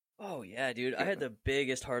Oh yeah, dude. I had the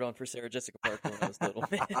biggest hard on for Sarah Jessica Parker when I was little,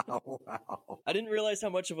 man. Wow. I didn't realize how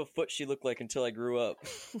much of a foot she looked like until I grew up.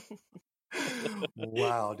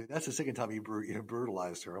 Wow, dude. That's the second time you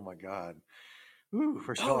brutalized her. Oh my God. Ooh,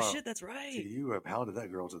 first of Oh all, shit, that's right. you have hounded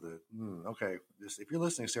that girl to the. Okay. If you're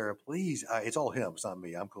listening, Sarah, please, it's all him. It's not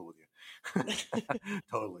me. I'm cool with you.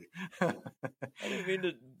 Totally. I didn't mean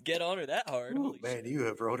to get on her that hard. Ooh, Holy man, shit. you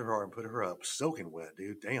have rode her and put her up soaking wet,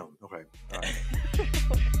 dude. Damn. Okay. All right.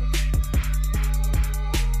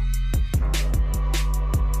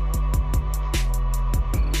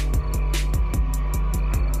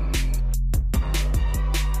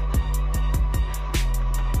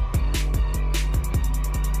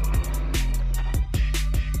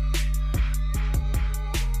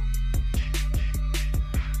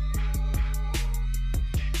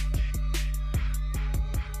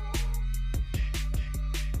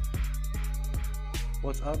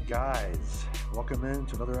 What's up, guys? Welcome in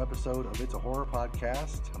to another episode of It's a Horror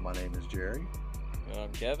Podcast. My name is Jerry.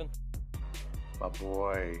 I'm Kevin. My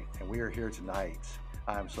boy. And we are here tonight.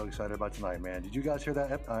 I'm so excited about tonight, man. Did you guys hear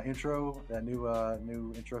that intro, that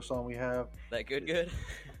new intro song we have? That good? It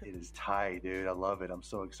is tight, dude. I love it. I'm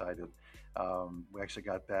so excited. We actually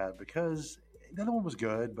got that because the other one was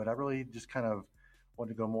good, but I really just kind of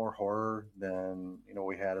wanted to go more horror than,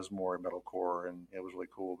 we had as more metalcore, and it was really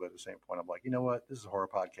cool. But at the same point, I'm like, you know what? This is a horror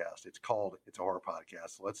podcast. It's a horror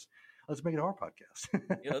podcast. So let's make it a horror podcast.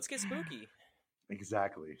 Yeah, let's get spooky.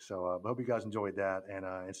 Exactly. So I hope you guys enjoyed that,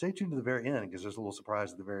 and stay tuned to the very end because there's a little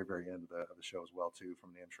surprise at the very, very end of the show as well too,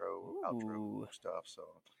 from the intro, outro stuff. So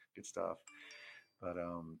good stuff. But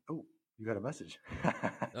you got a message.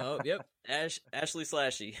 Oh, yep. Ashley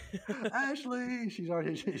Slashy. Ashley,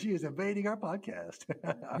 she is invading our podcast.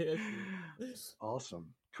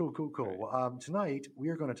 Awesome. Cool. Right. Well, tonight we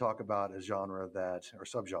are going to talk about a genre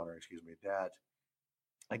subgenre, that,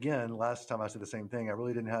 again, last time I said the same thing. I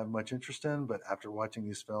really didn't have much interest in, but after watching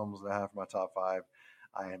these films that I have for my top 5,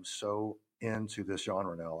 I am so into this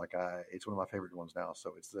genre now. It's one of my favorite ones now.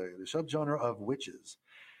 So it's the subgenre of witches.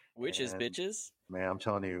 Witches, bitches. Man, I'm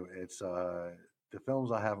telling you, it's the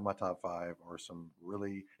films I have in my top 5 are some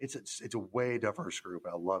really. It's a way diverse group.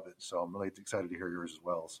 I love it. So I'm really excited to hear yours as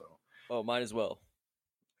well. So. Oh, mine as well.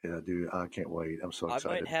 Yeah, dude, I can't wait. I'm so excited.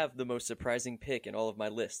 I might have the most surprising pick in all of my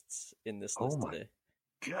lists in this list today.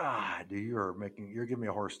 God, dude, you're giving me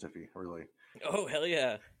a horse stiffy, really. Oh, hell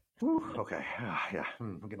yeah. Whew, okay. Yeah.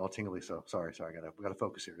 I'm getting all tingly. So sorry. We gotta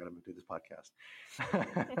focus here. Gotta do this podcast.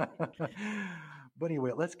 But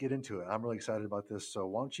anyway, let's get into it. I'm really excited about this. So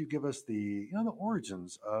why don't you give us the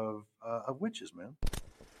origins of witches, man?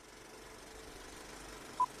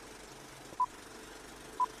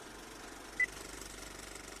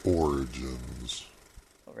 Origins.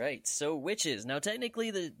 All right, so witches. Now,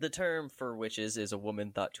 technically, the term for witches is a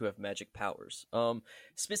woman thought to have magic powers,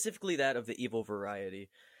 specifically that of the evil variety.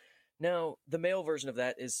 Now, the male version of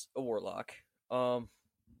that is a warlock,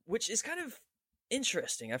 which is kind of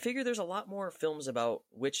interesting. I figure there's a lot more films about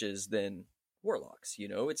witches than warlocks.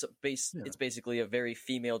 It's basically a very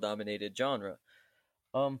female-dominated genre.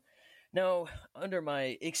 Now, under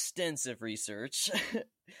my extensive research.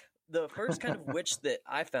 The first kind of witch that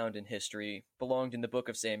I found in history belonged in the Book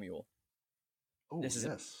of Samuel. Oh, this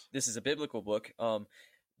is a biblical book.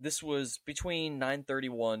 This was between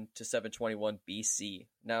 931 to 721 BC.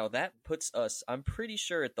 Now that puts us, I'm pretty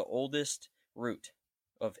sure, at the oldest root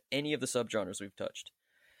of any of the subgenres we've touched.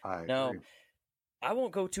 I agree. I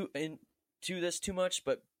won't go into this too much,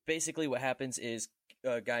 but basically what happens is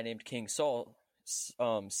a guy named King Saul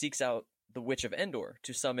seeks out the Witch of Endor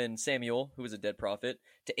to summon Samuel, who was a dead prophet,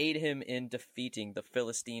 to aid him in defeating the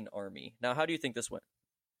Philistine army. Now, how do you think this went?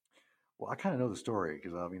 Well, I kind of know the story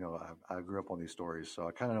because I grew up on these stories, so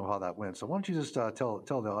I kind of know how that went. So why don't you just tell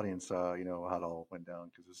the audience how it all went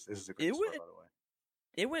down, because this is a great story, by the way.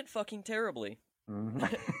 It went fucking terribly. Mm-hmm.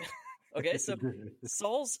 Okay, so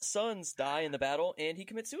Saul's sons die in the battle, and he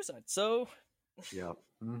commits suicide. So, yeah,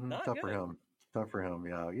 not tough good. for him. Tough for him,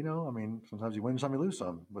 yeah. Sometimes you win some, you lose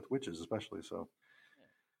some, with witches especially. So,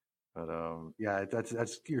 but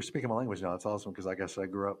that's you're speaking my language now. It's awesome because I guess I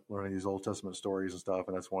grew up learning these Old Testament stories and stuff,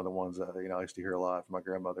 and that's one of the ones that I used to hear a lot from my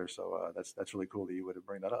grandmother. So that's really cool that you would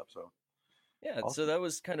bring that up. So, yeah, awesome. So that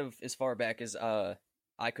was kind of as far back as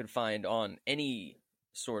I could find on any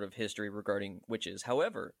sort of history regarding witches.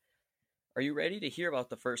 However, are you ready to hear about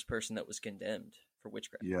the first person that was condemned for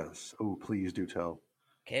witchcraft? Yes. Oh, please do tell.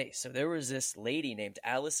 Okay, so there was this lady named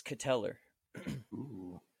Alice Cateller,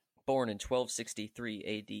 born in 1263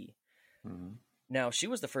 AD. Mm-hmm. Now, she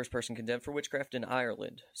was the first person condemned for witchcraft in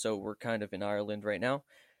Ireland, so we're kind of in Ireland right now.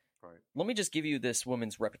 Right. Let me just give you this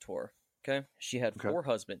woman's repertoire. Okay, she had Okay. 4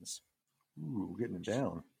 husbands. Ooh, getting it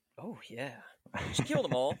down. Oh yeah, she killed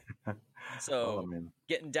them all. So Oh, man.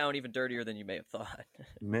 getting down even dirtier than you may have thought.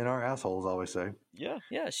 Men are assholes, I always say. Yeah.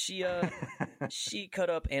 She cut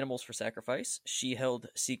up animals for sacrifice. She held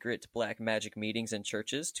secret black magic meetings in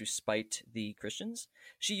churches to spite the Christians.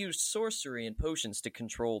 She used sorcery and potions to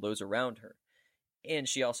control those around her. And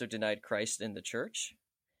she also denied Christ in the church.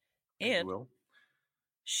 And Will.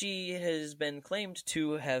 she has been claimed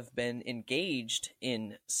to have been engaged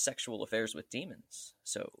in sexual affairs with demons.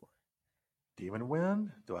 So, Demon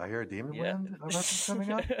Wind? Do I hear a Demon yeah. Wind reference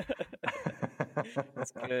coming up?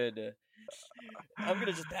 That's good. I'm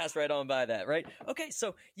gonna just pass right on by that, right? Okay,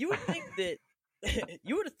 so you would think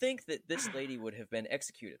that this lady would have been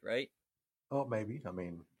executed, right? Oh, maybe. I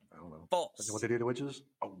mean, I don't know. False. Is that what they do to witches?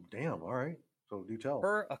 Oh, damn. All right. So do tell.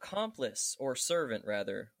 Her accomplice, or servant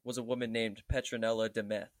rather, was a woman named Petronella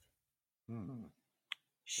Demeth. Hmm.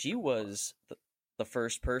 She was the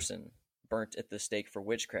first person burnt at the stake for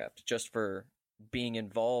witchcraft, just for being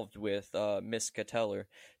involved with Miss Cateller.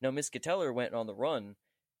 Now, Miss Cateller went on the run,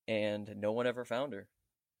 and no one ever found her.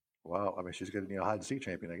 Wow. I mean, she's good, hide and seek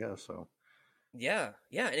champion, I guess. So. Yeah,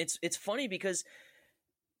 and it's funny because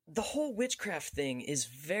the whole witchcraft thing is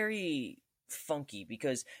very funky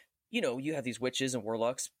because, you have these witches and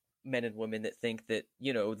warlocks, men and women that think that,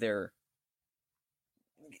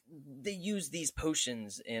 they use these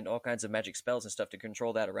potions and all kinds of magic spells and stuff to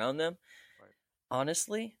control that around them. Right.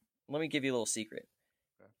 Honestly, let me give you a little secret.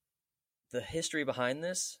 Okay. The history behind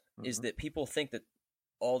this is that people think that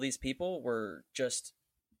all these people were just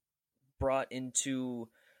brought into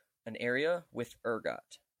an area with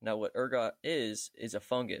ergot. Now, what ergot is a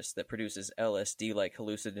fungus that produces LSD-like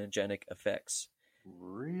hallucinogenic effects.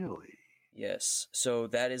 Really? Yes. So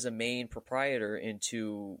that is a main proprietor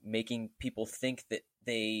into making people think that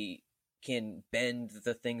they can bend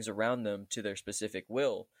the things around them to their specific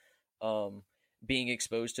will. Being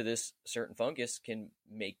exposed to this certain fungus can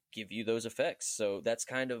give you those effects. So that's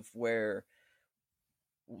kind of where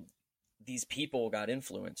these people got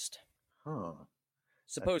influenced. Huh.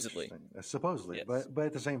 Supposedly. Supposedly. Yes. But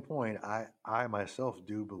at the same point, I myself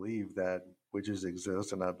do believe that witches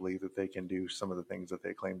exist, and I believe that they can do some of the things that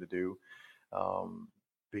they claim to do,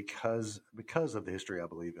 because of the history I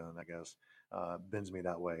believe in, I guess, bends me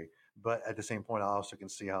that way. But at the same point, I also can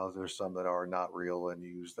see how there's some that are not real and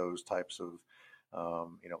use those types of,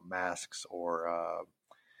 masks or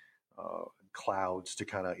clouds to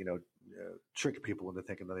kind of, trick people into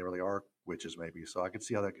thinking that they really are witches, maybe. So I could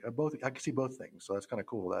see how that I could see both things. So that's kind of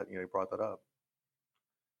cool that you brought that up.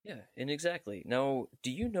 Yeah, and exactly. Now, do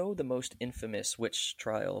you know the most infamous witch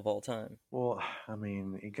trial of all time? Well, I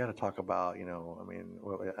mean, you got to talk about,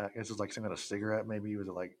 I guess it's like some kind of cigarette, maybe. Was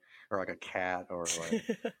it like, or like a cat, or like, I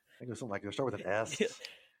think it was something like, it start with an S. Yeah.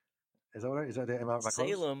 Is that what? Is that? Am I close?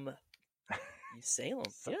 Salem. Salem.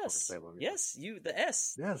 So Yes. Salem, yeah. Yes. The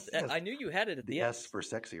S. Yes. I knew you had it at the The end. S for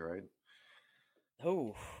sexy, right?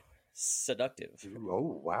 Oh, seductive. Ooh,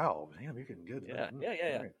 oh, wow. Damn, you're getting good. Yeah. Mm,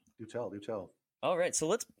 Yeah. all right. Do tell. All right, so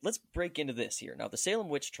let's break into this here. Now, the Salem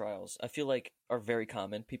witch trials, I feel like, are very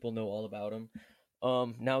common. People know all about them.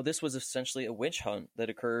 Now, this was essentially a witch hunt that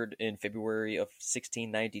occurred in February of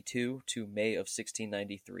 1692 to May of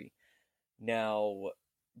 1693. Now,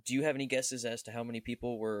 do you have any guesses as to how many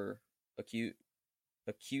people were accused?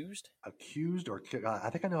 Accused or I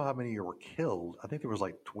think I know how many were killed. I think there was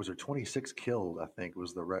there 26 killed? I think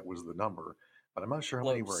was the number, but I'm not sure how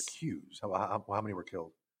many were accused. How many were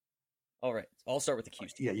killed? All right, I'll start with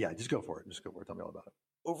accused. Yeah. Just go for it. Tell me all about it.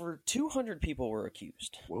 Over 200 people were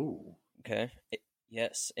accused. Whoa. Okay.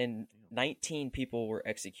 Yes, and 19 people were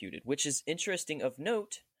executed, which is interesting of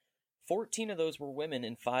note. 14 of those were women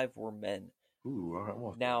and 5 were men. Ooh. All right,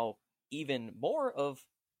 well, now, even more of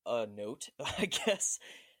a note, I guess,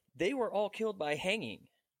 they were all killed by hanging.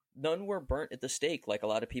 None were burnt at the stake like a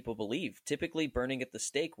lot of people believe. Typically, burning at the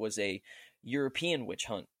stake was a European witch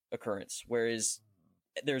hunt occurrence, whereas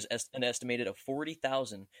there's an estimated of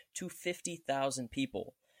 40,000 to 50,000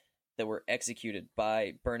 people that were executed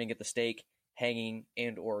by burning at the stake, hanging,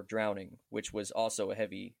 and or drowning, which was also a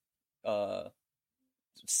heavy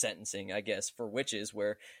sentencing, I guess, for witches,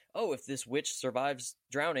 where, if this witch survives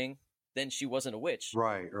drowning, then she wasn't a witch.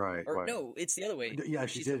 Right. Or no, it's the other way. Yeah,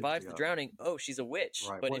 she survives the drowning, she's a witch.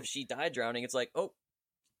 Right. But if she died drowning, it's like,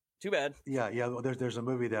 too bad. Yeah. Well, there's a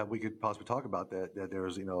movie that we could possibly talk about that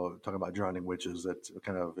there's, talking about drowning witches that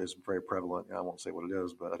kind of is very prevalent. I won't say what it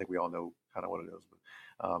is, but I think we all know kind of what it is.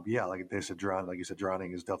 But yeah, like they said, like you said,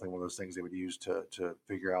 drowning is definitely one of those things they would use to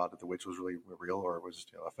figure out that the witch was really real or it was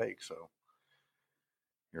a fake. So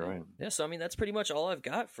you're right. Yeah, so I mean that's pretty much all I've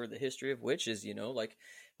got for the history of witches. Like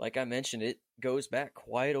like I mentioned, it goes back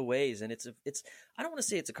quite a ways, and it's I don't want to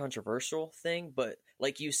say it's a controversial thing, but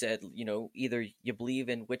like you said, either you believe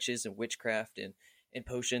in witches and witchcraft and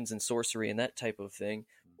potions and sorcery and that type of thing,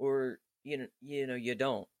 or you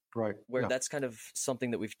don't. Right. Where Yeah. that's kind of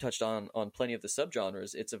something that we've touched on plenty of the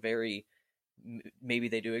subgenres. It's a very maybe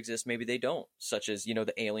they do exist, maybe they don't, such as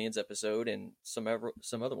the aliens episode and some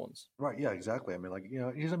other ones. Right. Yeah, exactly. I mean, like,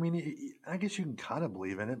 I guess you can kind of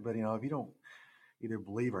believe in it, but, if you don't either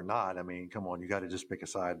believe or not, I mean, come on, you got to just pick a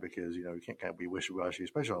side because, you can't kind of be wishy-washy,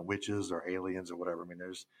 especially on witches or aliens or whatever. I mean,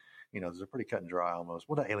 there's a pretty cut and dry almost.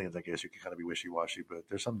 Well, not aliens, I guess you can kind of be wishy-washy, but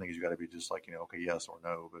there's some things you got to be just like, okay, yes or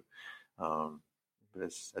no. But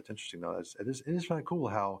it's interesting though. It is kind of cool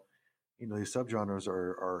how, these subgenres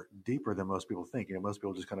are deeper than most people think. Most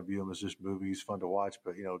people just kind of view them as just movies, fun to watch.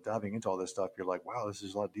 But diving into all this stuff, you're like, wow, this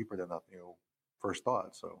is a lot deeper than I first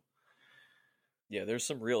thought. So yeah, there's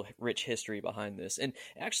some real rich history behind this. And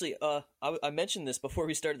actually, I mentioned this before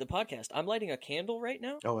we started the podcast. I'm lighting a candle right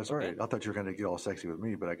now. Oh, that's right. I thought you were going to get all sexy with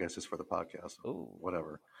me, but I guess it's for the podcast. Ooh,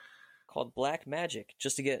 whatever. Called Black Magic,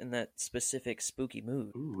 just to get in that specific spooky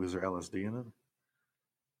mood. Ooh, is there LSD in it?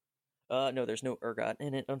 No, there's no ergot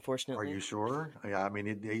in it, unfortunately. Are you sure? Yeah, I mean,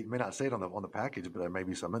 it may not say it on the package, but there may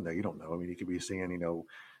be some in there. You don't know. I mean, you could be seeing, I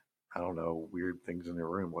don't know, weird things in your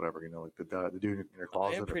room, whatever. Like the dude in your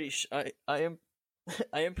closet. I am pretty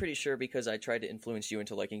I am pretty sure because I tried to influence you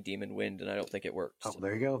into liking Demon Wind, and I don't think it worked. Oh,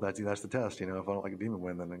 there you go. That's the test. If I don't like a Demon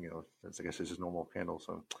Wind, then I guess it's just normal candle.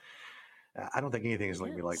 So I don't think anything is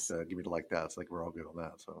going to be like give me to like that. It's like we're all good on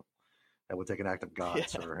that. So. That would take an act of God,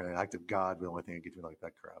 or an act of God. The only thing that gets me like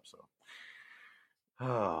that crap. So,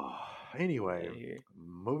 anyway,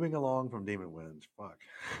 moving along from Demon Winds. Fuck.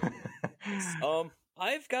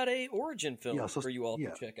 I've got a origin film for you all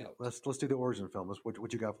to check out. Let's do the origin film.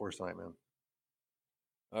 What you got for us tonight, man?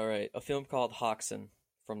 All right, a film called Häxan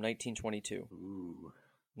from 1922. Ooh.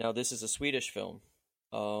 Now this is a Swedish film.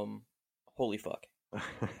 Holy fuck.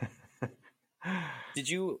 Did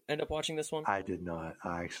you end up watching this one? I did not.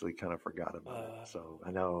 I actually kind of forgot about it. So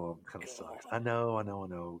I know it kind of sucks. I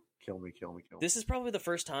know. Kill me. This is probably the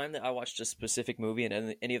first time that I watched a specific movie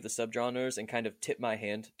in any of the subgenres and kind of tipped my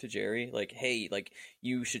hand to Jerry. Like, hey, like,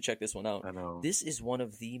 you should check this one out. I know. This is one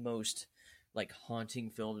of the most, like,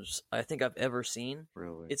 haunting films I think I've ever seen.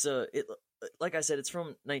 Really? Like I said, it's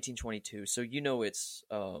from 1922, so it's,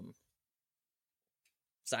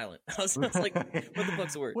 silent. I was like, what the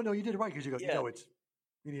fuck's the word? Well, no, you did it right because you go,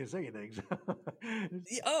 you didn't say anything.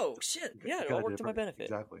 Oh, shit. Yeah, it all worked to my benefit.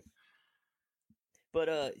 Exactly.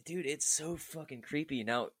 But, dude, it's so fucking creepy.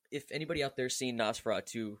 Now, if anybody out there's seen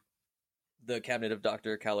Nosferatu, The Cabinet of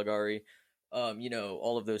Dr. Caligari,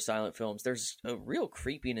 all of those silent films, there's a real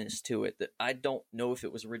creepiness to it that I don't know if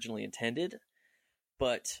it was originally intended,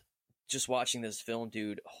 but just watching this film,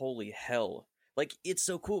 dude, holy hell. Like, it's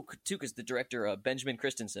so cool, too, because the director, Benjamin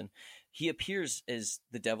Christensen, he appears as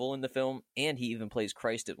the devil in the film, and he even plays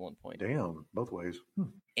Christ at one point. Damn, both ways.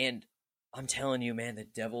 And I'm telling you, man, the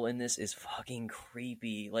devil in this is fucking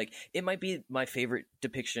creepy. Like, it might be my favorite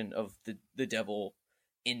depiction of the devil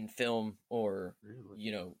in film or,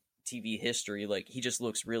 really? TV history. Like, he just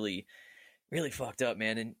looks really, really fucked up,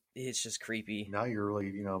 man, and it's just creepy. Now you're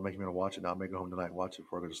really, making me want to watch it. Now I may go home tonight and watch it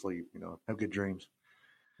before I go to sleep. Have good dreams.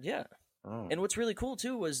 Yeah. Oh. And what's really cool,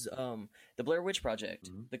 too, was the Blair Witch Project.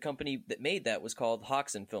 Mm-hmm. The company that made that was called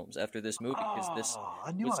Häxan Films after this movie. Because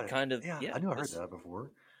I knew I heard that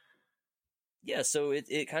before. Yeah, so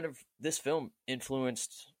it kind of, this film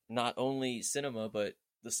influenced not only cinema, but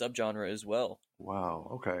the subgenre as well. Wow,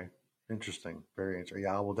 okay. Interesting. Very interesting.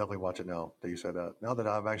 Yeah, I will definitely watch it now that you said that. Now that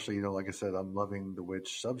I've actually, like I said, I'm loving the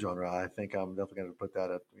witch subgenre, I think I'm definitely going to put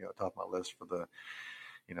that at, top of my list for the,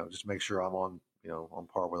 just make sure I'm on, on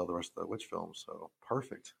par with all the rest of the witch films. So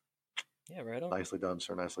perfect. Yeah, right on. Nicely done,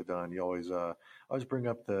 sir. Nicely done. You always bring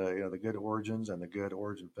up the the good origins and the good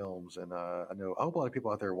origin films. And I hope a lot of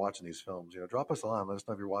people out there are watching these films. Drop us a line. Let us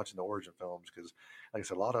know if you're watching the origin films because, like I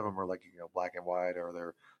said, a lot of them are like black and white or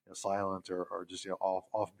they're silent or just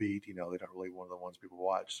offbeat. They're not really one of the ones people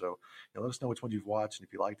watch. So let us know which one you've watched and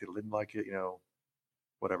if you liked it or didn't like it.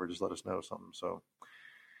 Whatever. Just let us know something. So.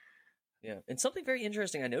 Yeah, and something very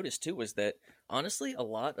interesting I noticed too was that honestly, a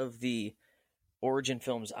lot of the origin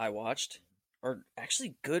films I watched are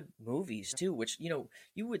actually good movies too. Which you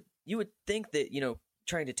would think that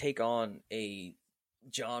trying to take on a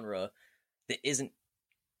genre that isn't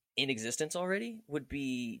in existence already would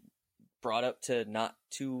be brought up to not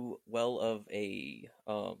too well of a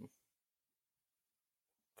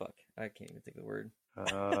fuck. I can't even think of the word.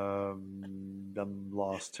 I'm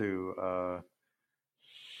lost too.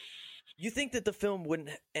 You think that the film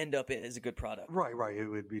wouldn't end up as a good product. Right. It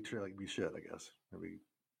would be true, like be shit, I guess. It'd be,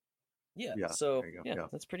 yeah. So There you go. yeah,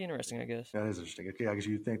 that's pretty interesting, I guess. That is interesting. Okay, I guess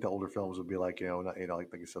you think the older films would be like, not, like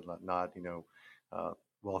you said, not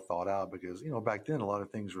well thought out, because back then a lot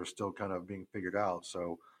of things were still kind of being figured out.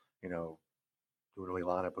 So it would really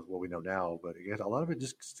line up with what we know now. But I guess a lot of it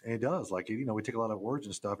just, and it does, like we take a lot of words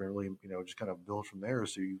and stuff and really just kind of build from there.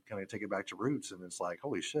 So you kind of take it back to roots, and it's like,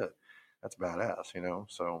 holy shit, that's badass.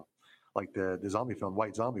 So like the zombie film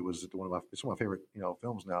White Zombie was it's one of my favorite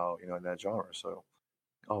films now in that genre. So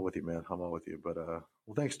all with you, man. I'm all with you. But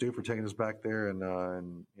well, thanks, Stu, for taking us back there and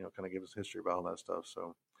kind of give us history about all that stuff.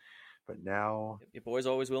 So, but now your boy's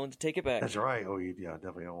always willing to take it back. That's right. Oh, yeah,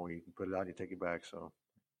 definitely. Oh, you can put it out, you take it back. So,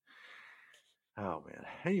 oh man.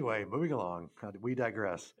 Anyway, moving along. We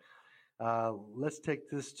digress. Let's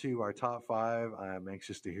take this to our top 5. I'm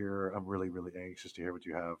really, really anxious to hear what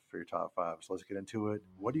you have for your top 5. So let's get into it.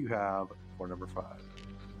 What do you have for number 5?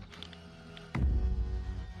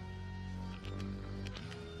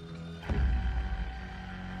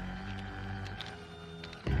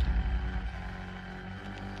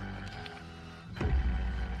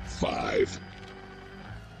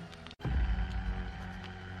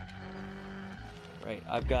 Right,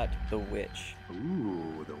 I've got The Witch.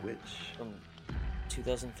 Ooh, The Witch. From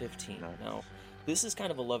 2015. Nice. Now, this is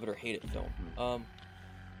kind of a love it or hate it film.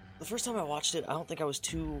 The first time I watched it, I don't think I was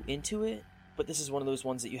too into it, but this is one of those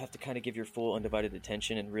ones that you have to kind of give your full undivided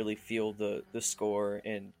attention and really feel the score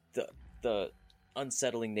and the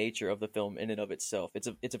unsettling nature of the film in and of itself.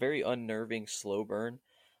 It's a very unnerving slow burn.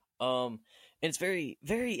 And it's very,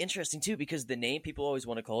 very interesting too, because the name, people always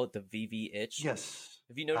want to call it the VV itch. Yes.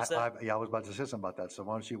 Have you noticed that? I was about to say something about that. So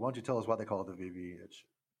why don't you tell us why they call it the VV itch?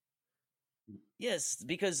 Yes,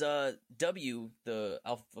 because W, the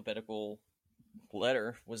alphabetical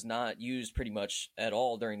letter, was not used pretty much at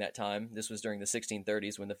all during that time. This was during the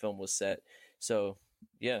 1630s when the film was set. So,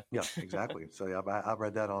 yeah. Yeah, exactly. So yeah, I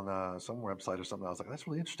read that on some website or something. I was like, that's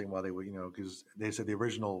really interesting why they would, because they said the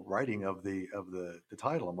original writing of the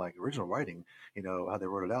title. I'm like, original writing, how they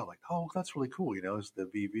wrote it out. Like, oh, that's really cool. It's the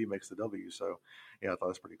VV makes the W. So yeah, I thought it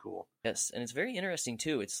was pretty cool. Yes, and it's very interesting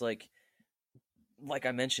too. It's like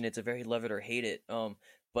I mentioned, it's a very love it or hate it.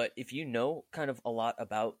 But if you know kind of a lot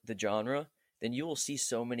about the genre, then you will see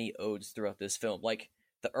so many odes throughout this film. Like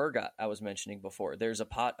the ergot I was mentioning before, there's a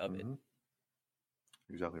pot of it.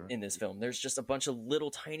 Exactly right. In this film, there's just a bunch of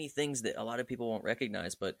little tiny things that a lot of people won't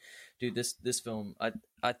recognize. But dude, this film,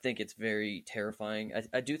 I think it's very terrifying.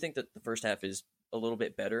 I do think that the first half is a little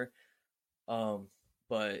bit better,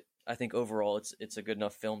 but I think overall it's a good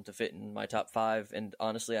enough film to fit in my top 5. And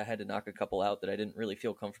honestly, I had to knock a couple out that I didn't really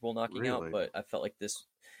feel comfortable knocking out. But I felt like this.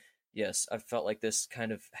 Yes, I felt like this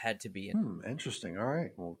kind of had to be in. Interesting. All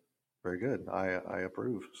right. Well, very good. I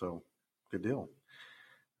approve. So good deal.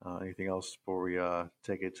 Anything else before we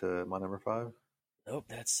take it to my number 5? Nope,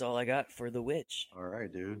 that's all I got for The Witch. All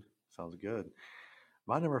right, dude. Sounds good.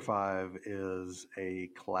 My number 5 is a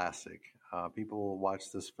classic. People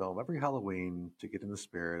watch this film every Halloween to get in the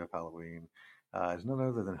spirit of Halloween. It's none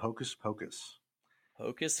other than Hocus Pocus.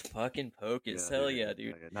 Hocus fucking Pocus. Hell yeah,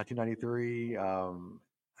 dude. 1993.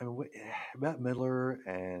 Matt Midler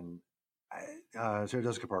and Sarah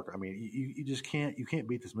Jessica Parker. I mean, you just can't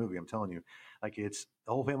beat this movie. I'm telling you, like the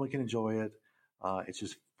whole family can enjoy it. It's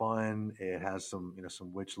just fun. It has some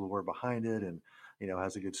witch lore behind it, and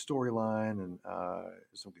has a good storyline and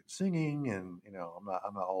some good singing. And I'm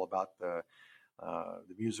not all about the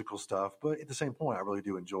musical stuff, but at the same point, I really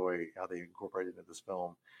do enjoy how they incorporate it into this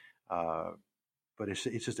film. But it's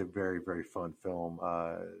just a very, very fun film.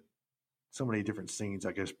 So many different scenes.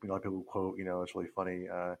 I guess a lot of people quote. It's really funny.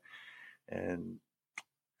 And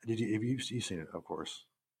have you seen it? Of course,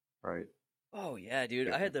 right? Oh yeah, dude!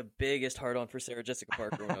 Yeah. I had the biggest hard on for Sarah Jessica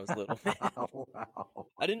Parker when I was little. Wow!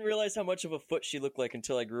 I didn't realize how much of a foot she looked like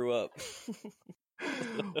until I grew up.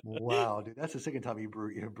 Wow, dude! That's the second time you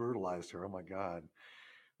brutalized her. Oh my god!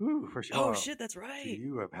 Ooh, for sure. Oh shit, that's right.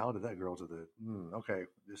 You have hounded that girl to the. Okay,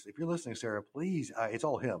 if you're listening, Sarah, please. It's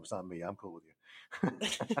all him. It's not me. I'm cool with you.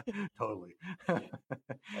 Totally. I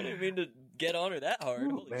didn't mean to get on her that hard.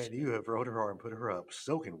 Ooh, man, shit. You have rode her hard and put her up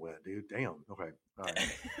soaking wet, dude. Damn. Okay. All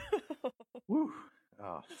right. Woo.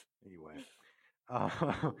 Anyway.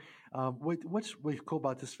 What's really cool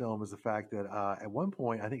about this film is the fact that at one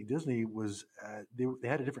point, I think Disney was they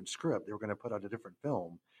had a different script. They were going to put out a different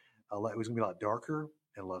film. It was going to be a lot darker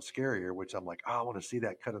and a lot scarier, which I'm like, I want to see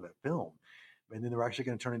that cut of that film. And then they were actually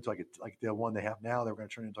going to turn into like the one they have now. They were going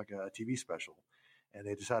to turn into like a TV special, and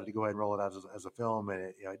they decided to go ahead and roll it out as a film. And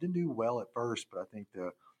it didn't do well at first, but I think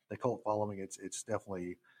the cult following it's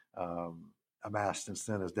definitely amassed since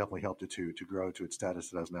then has definitely helped it to grow to its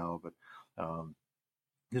status it has now. But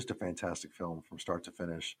just a fantastic film from start to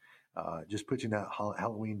finish. Just puts you in that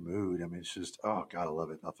Halloween mood. I mean, it's just, oh God, I love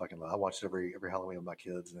it. I fucking love it. I watch it every Halloween with my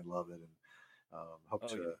kids, and they love it. And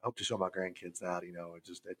hope to show my grandkids that.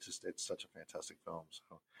 It's such a fantastic film.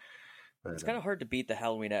 So, but, it's kind of hard to beat the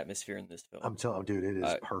Halloween atmosphere in this film. I'm telling you, dude, it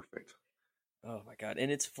is perfect. Oh my God.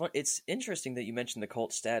 And it's fun. It's interesting that you mentioned the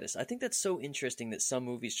cult status. I think that's so interesting that some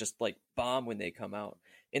movies just like bomb when they come out.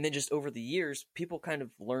 And then just over the years, people kind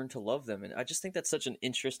of learn to love them. And I just think that's such an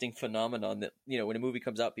interesting phenomenon that, when a movie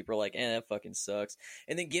comes out, people are like, that fucking sucks.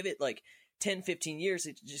 And then give it like 10, 15 years,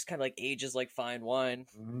 it just kind of like ages like fine wine,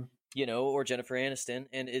 or Jennifer Aniston.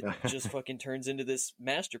 And it just fucking turns into this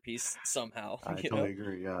masterpiece somehow. I totally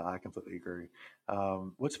agree. Yeah, I completely agree.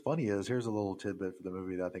 What's funny is, here's a little tidbit for the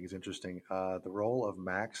movie that I think is interesting. The role of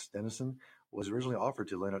Max Dennison was originally offered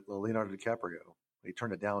to Leonardo DiCaprio. He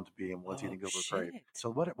turned it down to be him once he didn't go for Crave.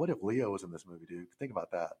 So what if Leo was in this movie, dude? Think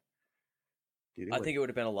about that. Dude, I think it would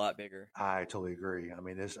have been a lot bigger. I totally agree. I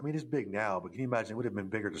mean, it's big now, but can you imagine? It would have been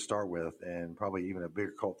bigger to start with, and probably even a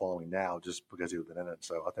bigger cult following now, just because he would have been in it.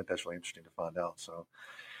 So I think that's really interesting to find out. So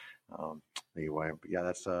anyway, but yeah,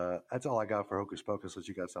 that's all I got for Hocus Pocus. Unless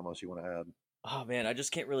you got something else you want to add? Oh man, I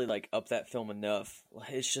just can't really like up that film enough.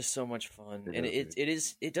 It's just so much fun, and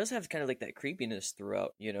it does have kind of like that creepiness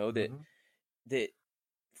throughout. That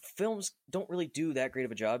films don't really do that great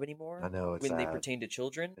of a job anymore. I know, it's when sad. They pertain to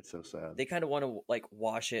children. It's so sad. They kind of want to like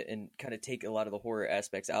wash it and kind of take a lot of the horror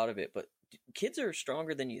aspects out of it. But kids are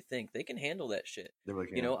stronger than you think. They can handle that shit. They really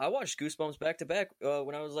can. I watched Goosebumps back to back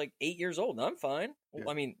when I was like 8 years old, and I'm fine. Yeah.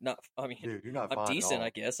 Dude, you're not I'm fine decent, at all.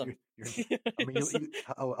 I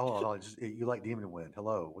guess. You like Demon Wind.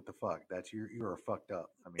 Hello, what the fuck? You are fucked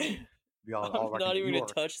up. I mean, I'm not even gonna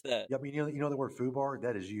touch that. Yeah, I mean, you know the word foobar?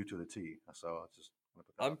 That is you to the T. So it's just.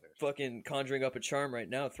 I'm fucking conjuring up a charm right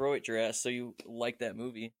now. Throw it at your ass so you like that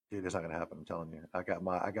movie. Dude, it's not gonna happen. I'm telling you. I got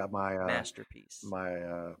my masterpiece. My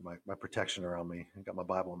protection around me. I got my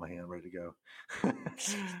Bible in my hand, ready to go.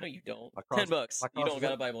 No, you don't. $10. You don't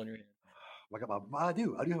got a Bible in your hand. I got I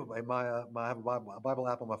do have I have a Bible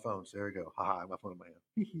app on my phone. So there you go. Haha, my phone in my hand.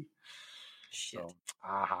 Shit.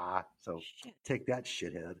 So Shit. Take that,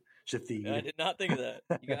 shithead. I did not think of that.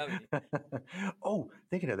 You got me. Oh,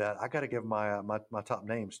 thinking of that, I got to give my top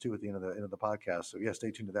names too at the end of the podcast. So yeah,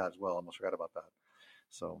 stay tuned to that as well. I almost forgot about that.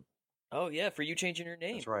 So. Oh yeah, for you changing your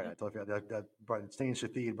name. That's right. I told you that brought staying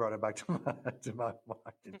Shathid brought it back to my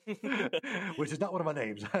mind, which is not one of my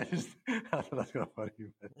names. I thought that's kind of funny.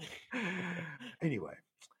 But anyway,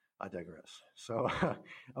 I digress. So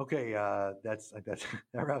okay, that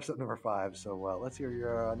wraps up number 5. So let's hear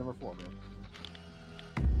your number 4, man.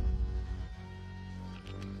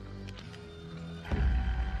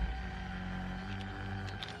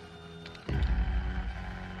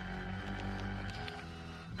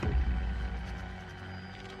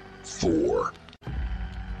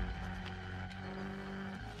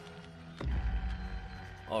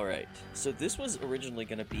 All right. So this was originally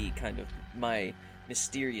going to be kind of my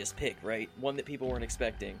mysterious pick, right? One that people weren't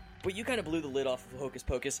expecting. But you kind of blew the lid off of Hocus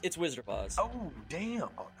Pocus. It's Wizard of Oz. Oh, damn.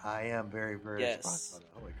 I am very, very surprised by that.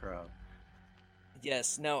 Holy crap.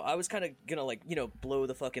 Yes. Now, I was kind of going to, blow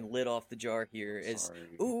the fucking lid off the jar here.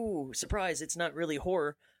 Ooh, surprise, it's not really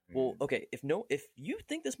horror. Well, okay, if you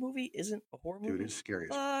think this movie isn't a horror movie, dude, it's scary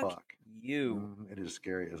as fuck. You. It is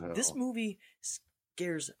scary as hell. This movie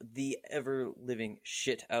scares the ever-living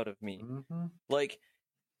shit out of me. Mm-hmm. Like,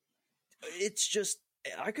 it's just,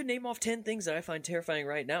 I could name off 10 things that I find terrifying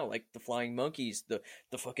right now, like the flying monkeys, the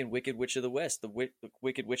fucking Wicked Witch of the West, the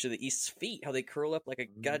Wicked Witch of the East's feet, how they curl up like a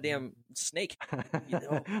goddamn snake.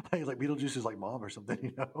 Like Beetlejuice is like mom or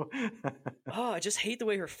something, Oh, I just hate the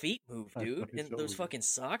way her feet move, dude. And those fucking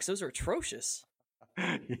socks, those are atrocious.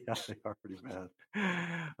 Yeah, they are pretty bad.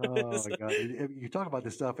 Oh my god, you talk about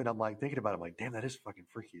this stuff, and I'm like thinking about it. I'm like, damn, that is fucking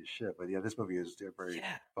freaky as shit. But yeah, this movie is very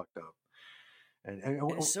fucked up, and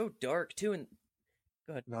it's so dark too. And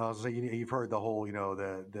go ahead. No, I was saying, you've heard the whole,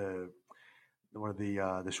 the one of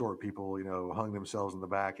the short people, hung themselves in the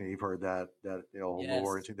back, and you've heard that whole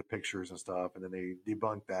lore and seen the pictures and stuff, and then they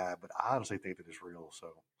debunked that. But I honestly think that it's real. So.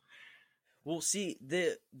 Well, see,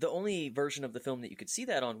 the only version of the film that you could see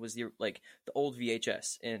that on was the old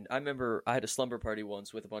VHS, and I remember I had a slumber party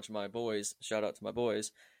once with a bunch of my boys. Shout out to my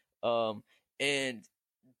boys, and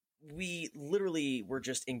we literally were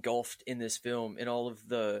just engulfed in this film and all of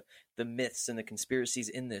the myths and the conspiracies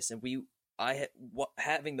in this. And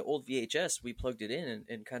having the old VHS, we plugged it in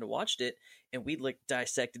and kind of watched it, and we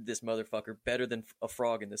dissected this motherfucker better than a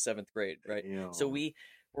frog in the 7th grade, right? Yeah. So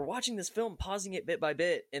we're watching this film, pausing it bit by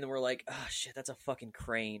bit, and then we're like, oh shit, that's a fucking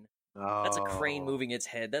crane. That's a crane Oh, moving its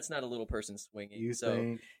head. That's not a little person swinging. you So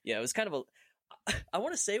think? yeah, it was kind of a. I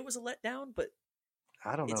want to say it was a letdown, but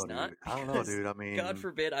I don't know, it's not dude. I don't know, because dude. I God mean,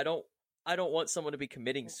 forbid I don't want someone to be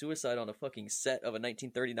committing suicide on a fucking set of a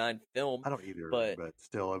 1939 film. I don't either, But but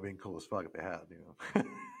still, it'd been cool as fuck if they had, you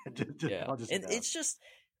know. yeah, I'll just say and that. it's just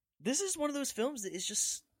this is one of those films that is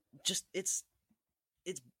just it's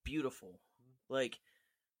beautiful. Like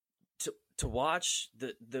to watch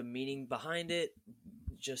the meaning behind it,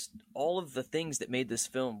 just all of the things that made this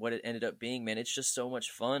film what it ended up being, man. It's just so much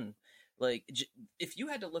fun. Like if you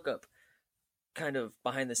had to look up kind of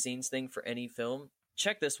behind the scenes thing for any film,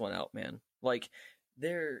 check this one out, man. Like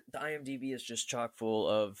the IMDb is just chock full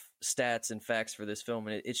of stats and facts for this film,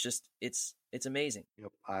 and it's just it's amazing.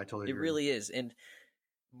 Yep, I totally It agree. really is. And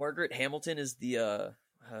Margaret Hamilton is the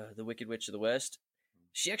Wicked Witch of the West.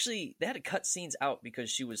 She actually they had to cut scenes out because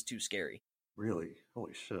she was too scary. Really?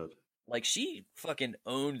 Holy shit. Like she fucking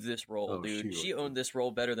owned this role, Oh, dude. She really owned did. this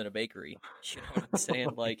role better than a bakery. You know what I'm saying?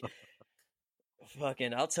 Like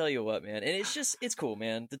fucking, I'll tell you what, man. And it's cool,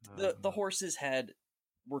 man. The horses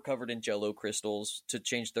were covered in Jello crystals to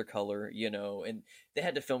change their color, you know, and they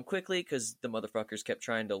had to film quickly because the motherfuckers kept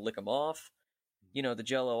trying to lick them off, you know, the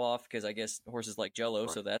Jello off because I guess horses like Jello,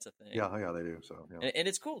 Right. so that's a thing. Yeah, they do. So, yeah. And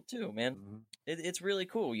it's cool too, man. Mhm. It's really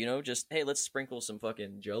cool, you know. Just hey, let's sprinkle some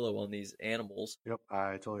fucking Jello on these animals. Yep,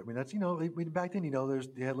 I totally. I mean, that's back then,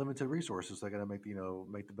 they had limited resources. So they got to make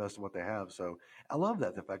the best of what they have. So I love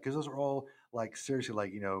that the fact because those are all like seriously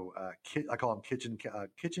like I call them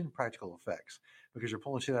kitchen practical effects because you're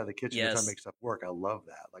pulling shit out of the kitchen, you're trying to Yes. make stuff work. I love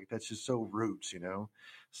that. Like that's just so roots, you know.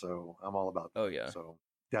 So I'm all about that. Oh yeah. So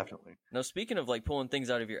definitely. Now, speaking of like pulling things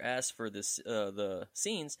out of your ass for this, the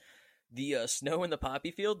scenes, the snow in the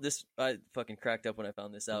poppy field. This I fucking cracked up when I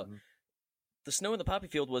found this out. Mhm. The snow in the poppy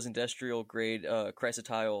field was industrial grade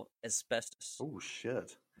chrysotile asbestos. Oh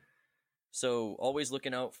shit. So always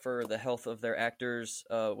looking out for the health of their actors.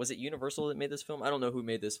 Was it Universal that made this film? I don't know who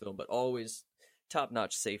made this film, but always top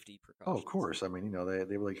notch safety Oh, precautions. of course. I mean,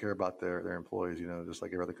 they really care about their employees, just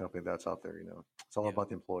like every other company that's out there, It's all Yeah. about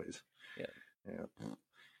the employees. Yeah. Yeah.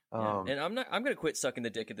 Yeah. And I'm gonna quit sucking the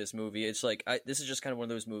dick at this movie. It's like this is just kind of one of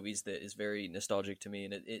those movies that is very nostalgic to me,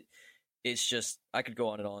 and it's just I could go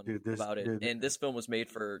on and on about it. Dude, And this film was made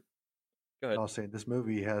for. Go I ahead. was saying this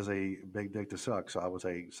movie has a big dick to suck, so I would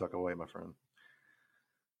say suck away, my friend.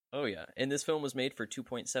 Oh yeah, and this film was made for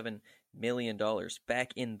 $2.7 million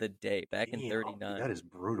back in the day, back in Damn, '39. dude, that is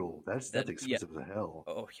brutal. That's yeah. expensive as hell.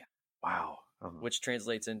 Oh yeah, Wow. which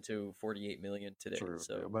translates into 48 million today. True.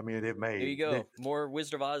 So I mean, they've made there you go, more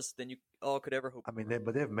Wizard of Oz than you all could ever hope.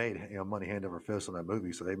 but they've made money hand over fist on that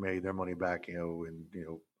movie, so they made their money back, in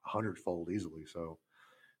hundredfold easily. So,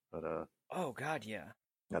 but Oh god, yeah.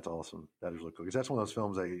 that's awesome. That is really cool because that's one of those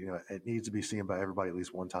films that it needs to be seen by everybody at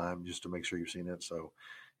least one time just to make sure you've seen it. So,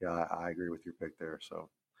 yeah, I agree with your pick there. So,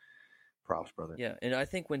 props, brother. Yeah, and I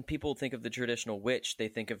think when people think of the traditional witch, they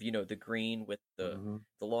think of the green with the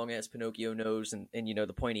long ass Pinocchio nose and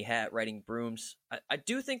the pointy hat riding brooms. I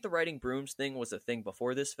do think the riding brooms thing was a thing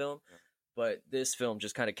before this film, but this film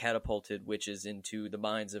just kind of catapulted witches into the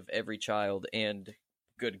minds of every child, and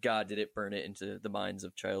good God, did it burn it into the minds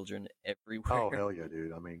of children everywhere. Oh hell yeah,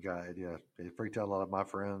 dude! I mean, God, yeah, it freaked out a lot of my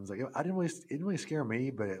friends. Like, it didn't really scare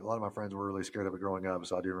me, but a lot of my friends were really scared of it growing up.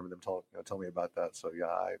 So I do remember them tell me about that. So yeah,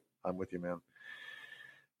 I'm with you, man.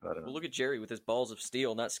 But, Well, look at Jerry with his balls of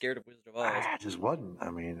steel, not scared of Wizard of Oz. I just wasn't.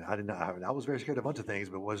 I mean, I did not. I was very scared of a bunch of things,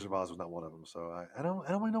 but Wizard of Oz was not one of them. So I don't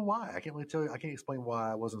really know why. I can't really tell you. I can't explain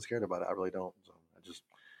why I wasn't scared about it. I really don't. So I just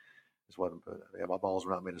wasn't. But yeah, my balls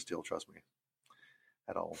were not made of steel. Trust me,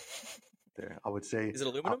 at all. There, I would say. Is it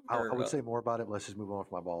aluminum? I would say more about it. But let's just move on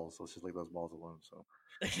from my balls. Let's just leave those balls alone. So.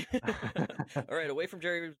 All right, away from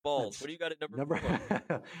Jerry's balls. What do you got at number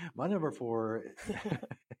 4? My number 4.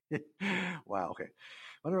 Wow. Okay.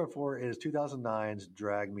 My number 4 is 2009's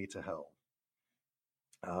 "Drag Me to Hell."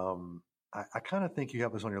 I kind of think you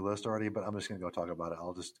have this on your list already, but I'm just going to go talk about it.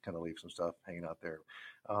 I'll just kind of leave some stuff hanging out there.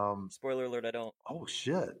 Spoiler alert: I don't. Oh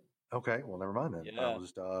shit. Okay. Well, never mind then. Yeah. I'll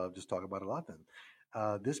just talk about it a lot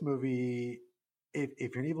then. This movie,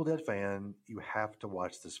 if you're an Evil Dead fan, you have to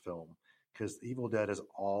watch this film because Evil Dead is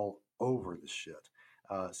all over this shit.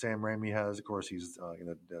 Sam Raimi has, of course, he's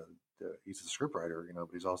he's the scriptwriter,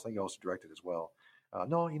 but he also directed as well.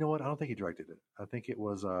 No, you know what? I don't think he directed it. I think it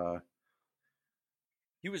was.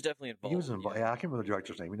 He was definitely involved. He was involved. Yeah, I can't remember the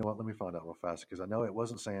director's name. You know what? Let me find out real fast because I know it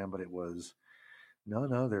wasn't Sam, but it was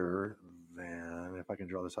none other than, if I can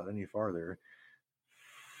draw this out any farther,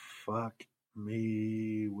 fuck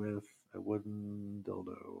me with a wooden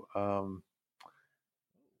dildo.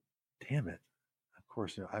 Damn it. Of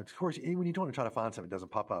course, of course, when you want to try to find something, it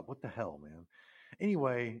doesn't pop up. What the hell, man?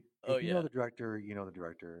 Anyway, Oh if you know yeah. the director, you know the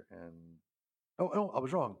director. And oh, I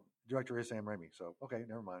was wrong. The director is Sam Raimi. So okay,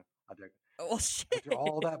 never mind. Oh, well, shit. After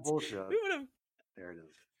all that bullshit, We would have. there it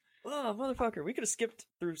is. Oh, motherfucker. We could have skipped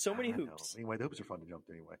through so many I know. hoops. Anyway, the hoops are fun to jump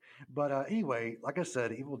through anyway. But anyway, like I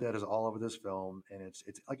said, Evil Dead is all over this film, and it's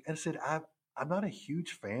like I said, I'm not a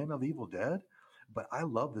huge fan of Evil Dead, but I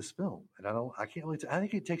love this film, and I can't really. I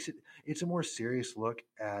think it's a more serious look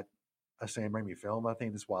at a Sam Raimi film. I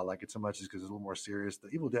think that's why I like it so much, is because it's a little more serious. The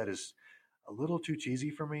Evil Dead is a little too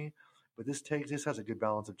cheesy for me, but this has a good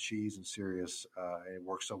balance of cheese and serious, and it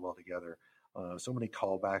works so well together. So many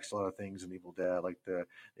callbacks to a lot of things in Evil Dead, like the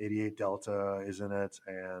 88 Delta is in it,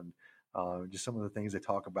 and just some of the things they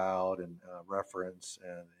talk about and reference,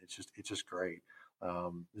 and it's just great.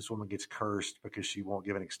 This woman gets cursed because she won't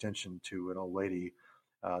give an extension to an old lady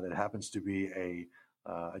that happens to be a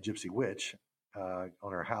gypsy witch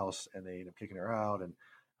on her house, and they end up kicking her out, and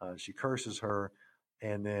she curses her,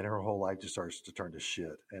 and then her whole life just starts to turn to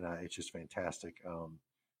shit, and it's just fantastic.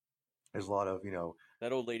 There's a lot of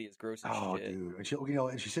That old lady is gross as oh, shit. dude, and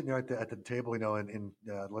and she's sitting there at the table, and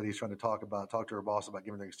the lady's trying to talk to her boss about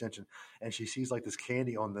giving her an extension, and she sees like this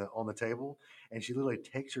candy on the table, and she literally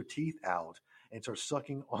takes her teeth out and starts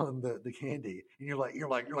sucking on the candy, and you're like,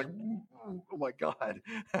 oh my god,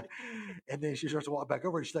 and then she starts to walk back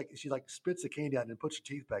over, and she spits the candy out and then puts her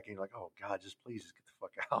teeth back in. You're like, oh god, please just get the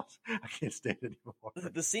fuck out, I can't stand it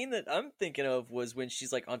anymore. The scene that I'm thinking of was when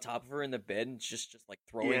she's like on top of her in the bed and just like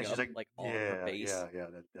throwing she's up like all over her face.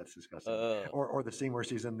 That's disgusting. Or the scene where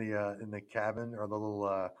she's in the cabin or the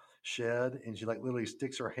little shed, and she like literally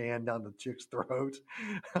sticks her hand down the chick's throat.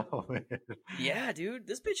 Oh man. Yeah, dude,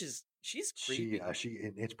 this bitch she's creepy.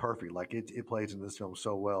 It's perfect. Like it plays in this film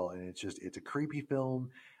so well, and it's a creepy film.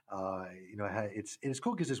 It's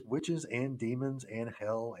cool because it's witches and demons and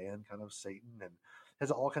hell and kind of Satan, and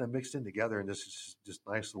has it all kind of mixed in together, and this is just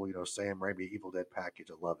nice little Sam Raimi Evil Dead package.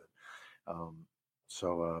 I love it.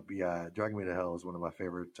 But yeah, Dragging Me to Hell is one of my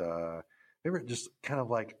favorite just kind of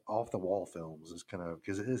like off the wall films. Is kind of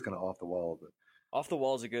because it is kind of off the wall, but Off the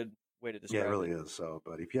wall is a good way to describe it really is. So,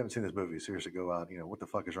 but if you haven't seen this movie, seriously, go out. What the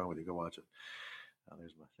fuck is wrong with you? Go watch it.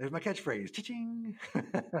 There's my catchphrase. Cha-ching.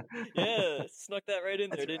 Yeah, snuck that right in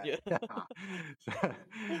there, didn't you? Yeah.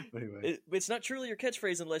 Anyway, it's not truly your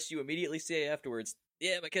catchphrase unless you immediately say afterwards,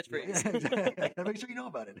 "Yeah, my catchphrase." Yeah, exactly. Make sure you know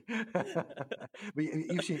about it. But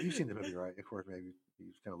you've seen the movie, right? Of course, maybe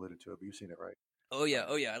you've kind of alluded to it, but you've seen it, right? Oh yeah,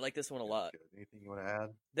 I like this one a lot. Good. Anything you want to add?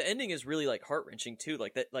 The ending is really like heart wrenching too.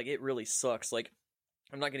 Like that, like it really sucks. Like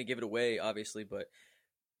I'm not gonna give it away, obviously, but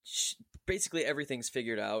basically everything's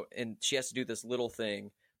figured out, and she has to do this little thing,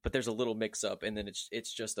 but there's a little mix up, and then it's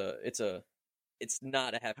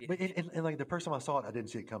not a happy. But and like the first time I saw it, I didn't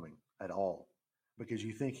see it coming at all, because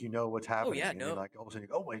you think you know what's happening, yeah, and no. then like all of a sudden you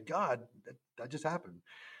go, oh my god, that just happened.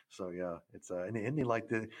 So yeah, it's and the ending, like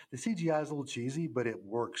the CGI is a little cheesy, but it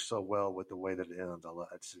works so well with the way that it ends.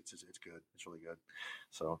 It's good. It's really good.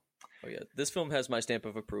 So oh yeah, this film has my stamp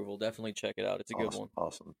of approval. Definitely check it out. It's a good one.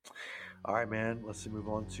 Awesome. All right, man. Let's move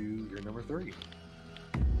on to your number 3.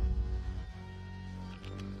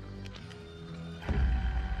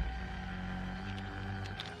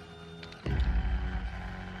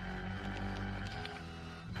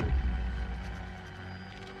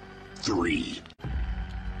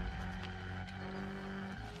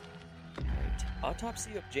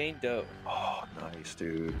 Autopsy of Jane Doe. Oh, nice,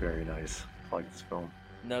 dude. Very nice. I like this film.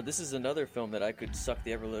 Now, this is another film that I could suck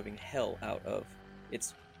the ever-living hell out of.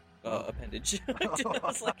 It's appendage. I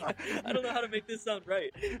was like, I don't know how to make this sound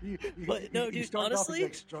right. Dude, honestly,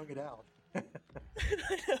 off strung it out.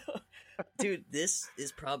 Dude, this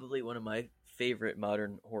is probably one of my favorite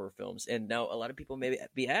modern horror films. And now a lot of people may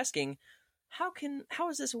be asking, how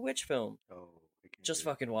is this a witch film? Oh, just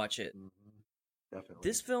fucking watch it. Mm-hmm. Definitely.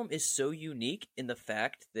 This film is so unique in the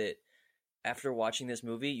fact that after watching this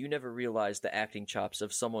movie, you never realize the acting chops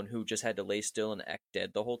of someone who just had to lay still and act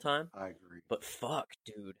dead the whole time. I agree. But fuck,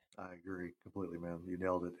 dude. I agree completely, man. You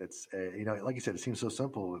nailed it. It's like you said, it seems so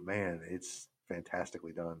simple, but man, it's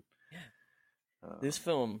fantastically done. Yeah. This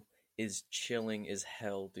film is chilling as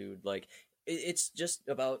hell, dude. Like it's just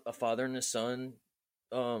about a father and a son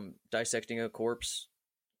dissecting a corpse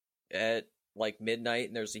at like midnight,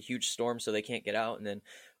 and there's a huge storm, so they can't get out. And then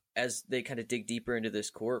as they kind of dig deeper into this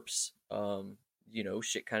corpse,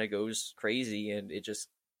 shit kind of goes crazy, and it just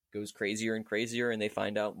goes crazier and crazier, and they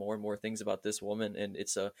find out more and more things about this woman, and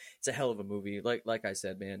it's a hell of a movie. Like I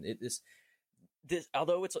said, man, this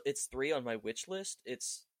although it's 3 on my wish list,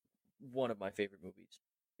 it's one of my favorite movies.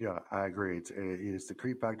 Yeah, I agree. It's the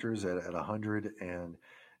creep factors at 100, and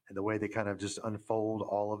and the way they kind of just unfold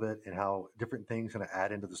all of it and how different things kind of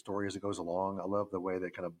add into the story as it goes along. I love the way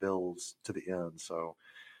that kind of builds to the end. So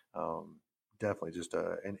um, definitely just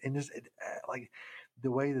and just like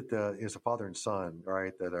the way that it's a father and son,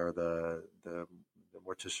 right? That are the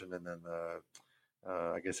mortician and then the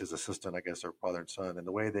I guess his assistant, I guess, are father and son, and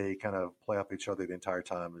the way they kind of play off each other the entire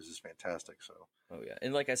time is just fantastic. So, Oh yeah,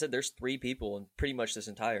 and like I said, there's three people in pretty much this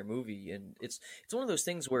entire movie, and it's one of those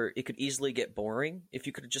things where it could easily get boring if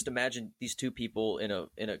you could just imagine these two people in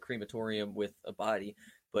a crematorium with a body.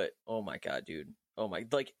 But oh my god, dude, oh my,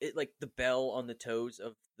 like the bell on the toes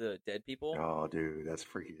of the dead people, oh, dude, that's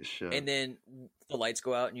freaky as shit. and then the lights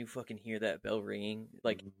go out and you fucking hear that bell ringing,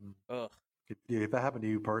 like, ugh. If that happened to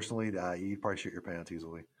you personally, you'd probably shit your pants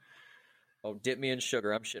easily. Oh, dip me in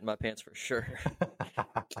sugar, I'm shitting my pants for sure. Oh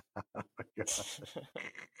my God.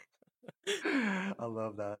 I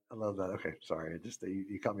love that. I love that. Okay, sorry. Just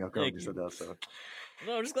you caught me off guard when you said that. So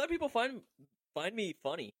no, I'm just glad people find me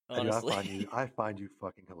funny. Honestly, I find you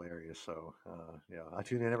fucking hilarious. So yeah, I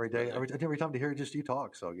tune in every day, every time to hear just you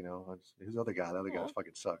talk. So who's the other guy? The other guys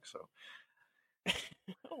fucking suck. So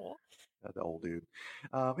the old dude.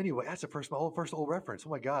 Anyway, that's the first old reference. Oh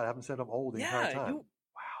my God, I haven't said I'm old the entire time. Wow.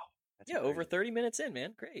 That's crazy. Over 30 minutes in,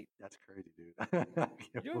 man. Great. That's crazy, dude.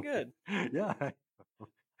 You're doing good. Yeah.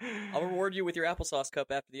 I'll reward you with your applesauce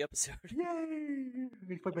cup after the episode. Yay!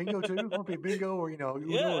 You play bingo too? Want to play bingo or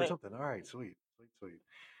or something? All right, sweet.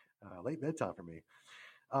 Late bedtime for me.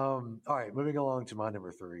 All right, moving along to my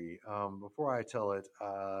number 3. Before I tell it,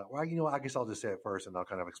 I guess I'll just say it first and I'll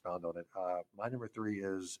kind of expound on it. My number 3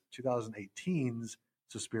 is 2018's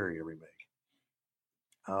Suspiria remake.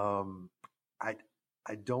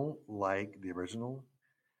 I don't like the original.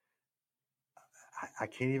 I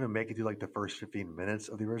can't even make it through like the first 15 minutes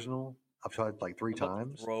of the original. I've tried like 3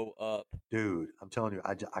 times. Throw up, dude. I'm telling you,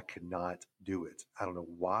 I could not do it. I don't know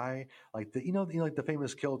why. Like like the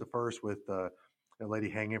famous kill at the first with the lady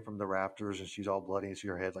hanging from the rafters and she's all bloody and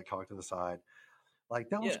her head's like cocked to the side. Like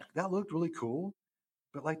that looked really cool,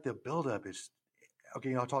 but like the buildup is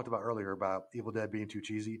okay. I talked about earlier about Evil Dead being too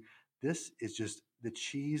cheesy. This is just the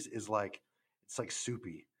cheese is like it's like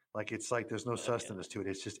soupy. Like it's like there's no sustenance to it.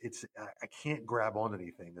 It's just I can't grab on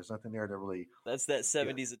anything. There's nothing there to really. That's that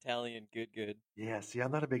 70s Italian good. Yeah, see,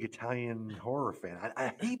 I'm not a big Italian horror fan.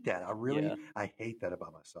 I hate that. I hate that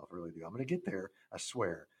about myself. I really do. I'm gonna get there, I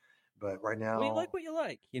swear. But right now, you like what you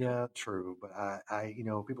like. Yeah, true. But I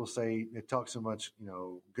people say it talks so much,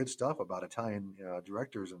 good stuff about Italian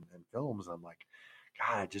directors and films. And I'm like,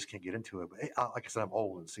 God, I just can't get into it. But like I said, I'm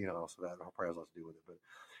old and senile, so that probably has a lot to do with it.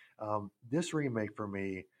 But this remake for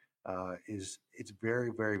me. It's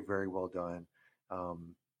very, very, very well done.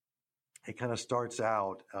 It kind of starts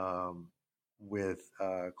out with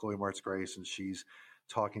Chloe Moretz Grace, and she's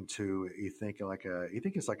talking to I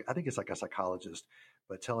think it's like a psychologist,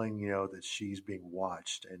 but telling that she's being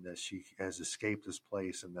watched and that she has escaped this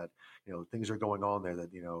place and that things are going on there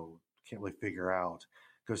that can't really figure out.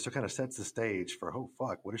 Because it kind of sets the stage for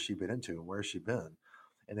what has she been into and where has she been,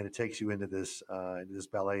 and then it takes you into this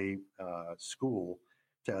ballet school.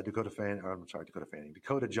 Dakota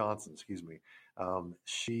Johnson, excuse me.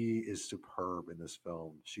 She is superb in this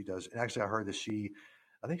film. She does, and actually, I heard that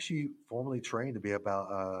I think she formally trained to be a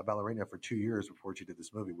ballerina for 2 years before she did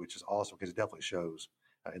this movie, which is awesome because it definitely shows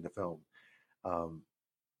in the film.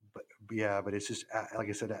 But it's just like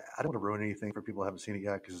I said, I don't want to ruin anything for people who haven't seen it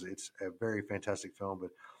yet because it's a very fantastic film.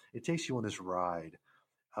 But it takes you on this ride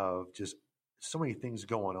of just so many things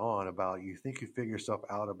going on about you think you figure stuff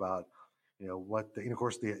out about. Of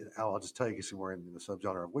course, I'll just tell you because we're in the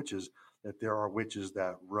subgenre of witches, that there are witches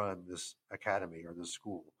that run this academy or this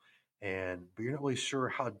school. But you're not really sure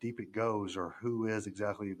how deep it goes or who is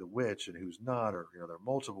exactly the witch and who's not, or, there are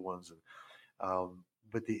multiple ones.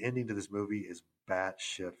 But the ending to this movie is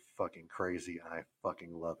batshit fucking crazy. And I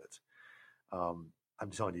fucking love it. I'm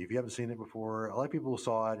telling you, if you haven't seen it before, a lot of people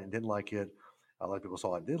saw it and didn't like it. A lot of people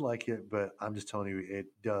saw it and did like it, but I'm just telling you, it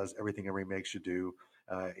does everything a remake should do.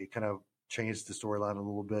 It kind of changed the storyline a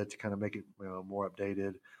little bit to kind of make it more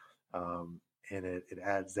updated, and it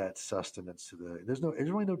adds that sustenance to there's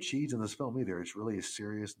really no cheese in this film either. It's really a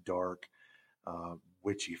serious, dark,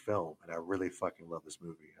 witchy film, and I really fucking love this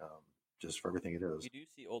movie just for everything it is. You do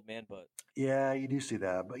see old man butt. Yeah, you do see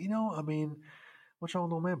that, but what's wrong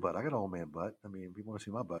with old man butt? I got old man butt. People want to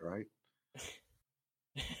see my butt, right?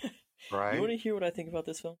 Right. You want to hear what I think about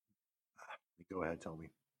this film? Go ahead, tell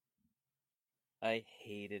me. I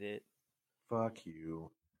hated it. Fuck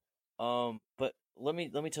you. But let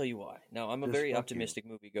me tell you why. Now, I'm a very optimistic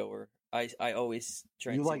moviegoer. I always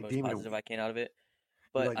try and see the most positive I can out of it.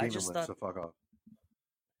 But I just thought, so fuck off.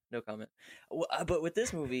 No comment. But with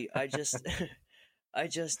this movie, I just,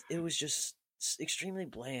 it was just extremely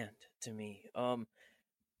bland to me.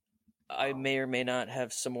 I may or may not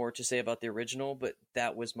have some more to say about the original, but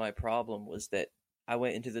that was my problem, was that I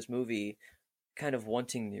went into this movie kind of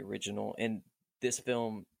wanting the original, and this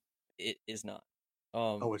film, it is not.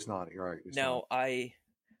 Oh, it's not. You're right. It's Now, not.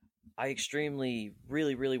 I extremely,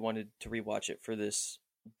 really, really wanted to rewatch it for this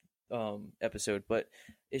episode, but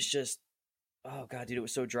it's just, oh god, dude, it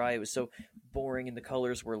was so dry, it was so boring, and the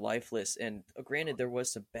colors were lifeless. And granted, there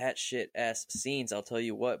was some batshit ass scenes, I'll tell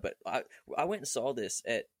you what. But I went and saw this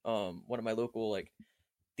at one of my local like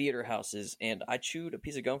theater houses, and I chewed a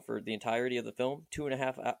piece of gum for the entirety of the film, 2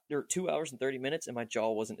 hours and 30 minutes, and my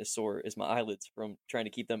jaw wasn't as sore as my eyelids from trying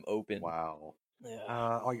to keep them open. Wow. Yeah.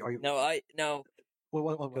 Are you? Now.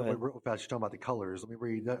 Well, Go ahead. real fast, you're talking about the colors. Let me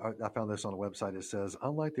read. I found this on a website. It says,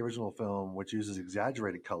 unlike the original film, which uses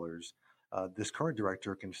exaggerated colors, this current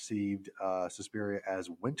director conceived Suspiria as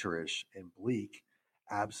winterish and bleak,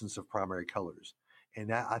 absence of primary colors. And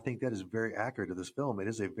that, I think that is very accurate to this film. It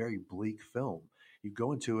is a very bleak film. You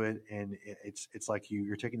go into it, and it's like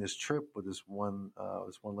you're taking this trip with this one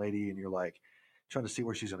lady, and you're like trying to see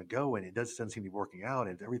where she's going to go, and it doesn't seem to be working out,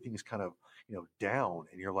 and everything's kind of down,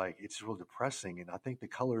 and you're like, it's real depressing. And I think the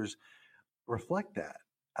colors reflect that.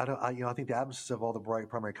 I think the absence of all the bright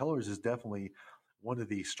primary colors is definitely one of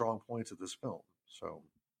the strong points of this film. So,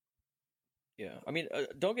 Yeah, I mean,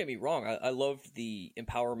 don't get me wrong. I loved the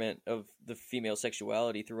empowerment of the female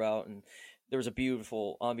sexuality throughout, and there was a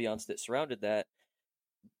beautiful ambiance that surrounded that.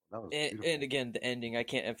 that was And beautiful. again, the ending, I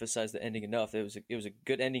can't emphasize the ending enough. It was a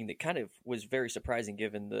good ending that kind of was very surprising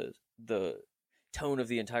given the tone of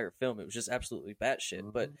the entire film. It was just absolutely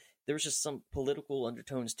batshit, but there was just some political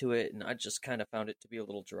undertones to it, and I just kind of found it to be a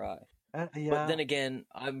little dry. But Yeah, then again,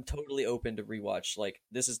 I'm totally open to rewatch. Like,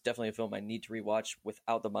 this is definitely a film I need to rewatch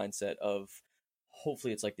without the mindset of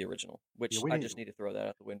hopefully it's like the original, which Yeah, we I need- just need to throw that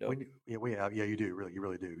out the window. you do, really, you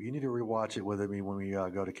really do. You need to rewatch it with me when we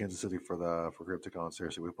go to Kansas City for Crypticon.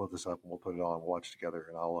 Seriously, we put this up and we'll put it on, we'll watch it together,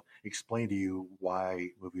 and I'll explain to you why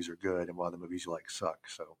movies are good and why the movies you like suck.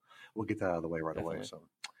 So we'll get that out of the way right away. Definitely.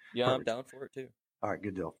 So Yeah, perfect. I'm down for it too. All right,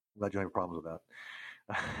 good deal. Glad you don't have problems with that.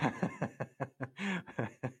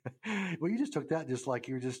 Well, you just took that just like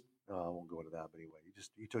you were just. I won't go into that, but anyway,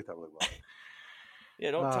 you took that really well.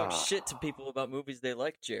 Yeah, don't talk Ah. shit to people about movies they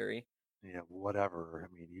like, Jerry. Yeah, whatever.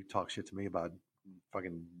 I mean, you talk shit to me about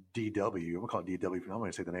fucking DW. I'm gonna call it DW. I'm not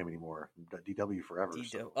gonna say the name anymore. DW forever.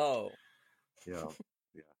 So, Oh, yeah,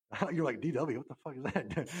 yeah. You're like DW. What the fuck is that?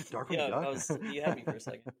 Darkwing Yeah, Duck. you had me for a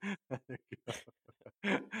second.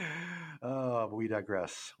 But we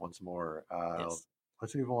digress once more. Yes.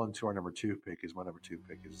 Let's move on to our number 2 pick. Is my number 2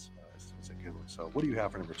 pick is a good one. So, what do you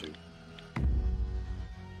have for number 2?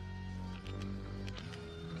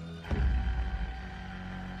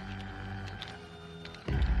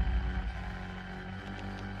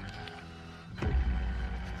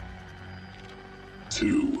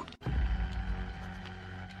 Two.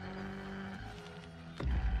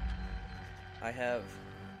 I have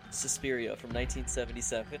Suspiria from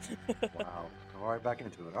 1977. Wow. All right, back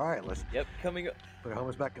into it. All right, let's Yep, coming put our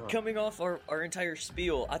helmets back on. coming off our entire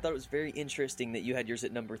spiel, I thought it was very interesting that you had yours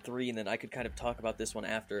at number 3, and then I could kind of talk about this one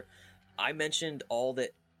after. I mentioned all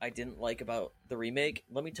that I didn't like about the remake.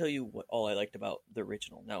 Let me tell you what all I liked about the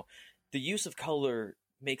original. Now, the use of color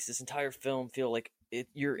makes this entire film feel like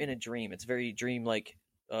you're in a dream. It's very dream-like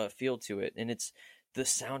feel to it, and the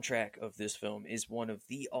soundtrack of this film is one of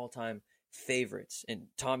the all-time favorites. And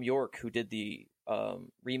Tom York, who did the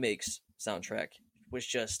remakes soundtrack, was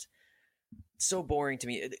just so boring to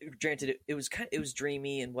me. Granted, it was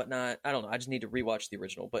dreamy and whatnot. I don't know. I just need to rewatch the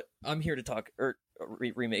original. But I'm here to talk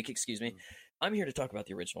remake. Excuse me. I'm here to talk about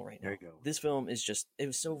the original right now. There you go. This film is it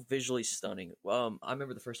was so visually stunning. I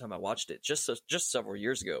remember the first time I watched it just several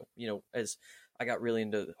years ago. As I got really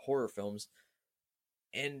into horror films,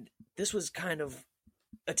 and this was kind of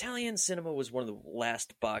Italian cinema was one of the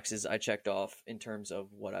last boxes I checked off in terms of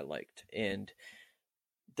what I liked. And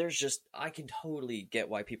I can totally get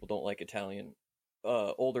why people don't like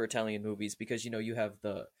older Italian movies, because you have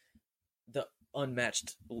the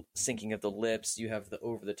unmatched syncing of the lips, you have the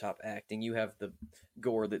over the top acting, you have the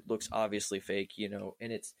gore that looks obviously fake,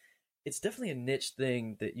 and it's definitely a niche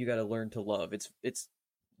thing that you got to learn to love. It's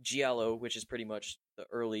giallo, which is pretty much the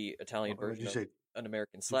early Italian version of an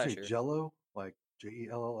American Did you slasher. say Jello, like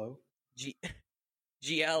Jello?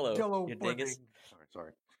 Giallo, Jello you pudding. dingus.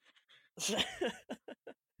 Sorry.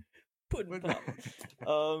 Pudding pop.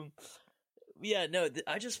 Yeah, no,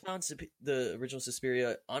 I just found the original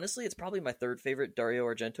Suspiria. Honestly, it's probably my third favorite Dario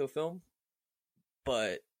Argento film.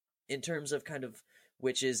 But in terms of kind of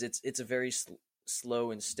Witches, it's a very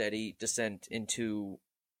slow and steady descent into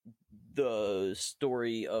the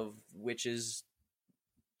story of witches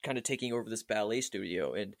kind of taking over this ballet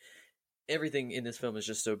studio, and everything in this film is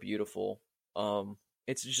just so beautiful.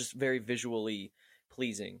 It's just very visually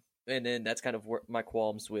pleasing, and then that's kind of where my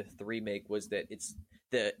qualms with the remake was, that it's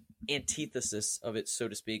the antithesis of it, so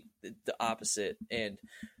to speak, the opposite, and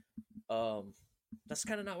that's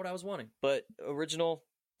kind of not what I was wanting. But original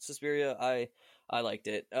Suspiria, I liked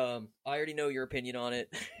it. I already know your opinion on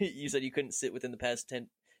it. You said you couldn't sit within the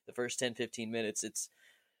first 10-15 minutes.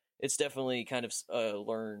 It's definitely kind of a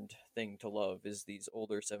learned thing to love, is these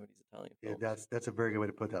older 70s Italian films. Yeah, that's a very good way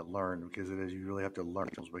to put that, learn, because it is, you really have to learn,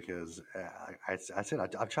 because I said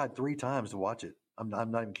I've tried 3 times to watch it. I'm not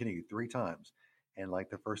even kidding you, 3 times. And like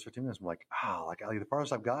the first 15 minutes, I'm like, like the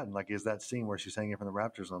farthest I've gotten, like, is that scene where she's hanging from the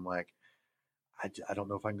Raptors. And I'm like, I don't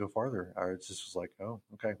know if I can go farther. Or it's just like, oh,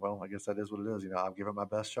 okay, well, I guess that is what it is. I've given it my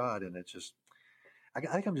best shot, and it's just, I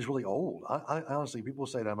think I'm just really old. I honestly, people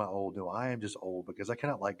say that I'm not old. No, I am just old, because I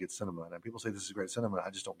cannot like good cinema. And people say this is great cinema. I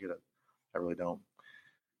just don't get it. I really don't.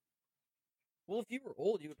 Well, if you were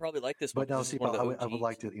old, you would probably like this one. But now, This is see, one of the I would OGs.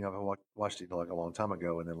 like to, if I watched it like a long time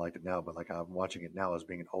ago and then liked it now, but like I'm watching it now as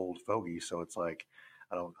being an old fogey. So it's like,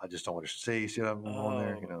 I just don't want to see what I'm going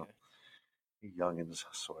there, Okay. You youngins,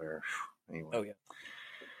 I swear. Anyway. Oh, yeah.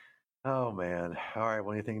 Oh, man. All right.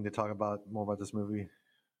 Well, anything to talk about more about this movie?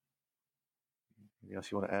 Anything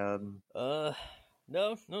else you want to add?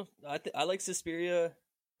 No. I like Suspiria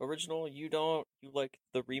original. You don't. You like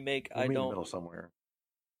the remake. We'll I meet in the don't. middle somewhere.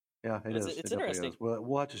 Yeah, it It's is. It interesting. definitely is.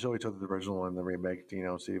 We'll have to show each other the original and the remake, see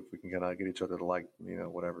if we can kind of get each other to like,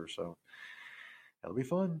 whatever. So that'll be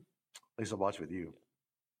fun. At least I'll watch with you.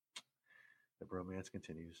 The bromance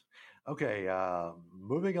continues. Okay,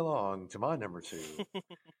 moving along to my number 2.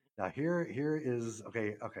 Now here is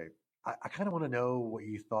okay. I kind of want to know what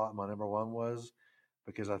you thought my number 1 was,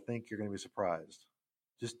 because I think you're going to be surprised.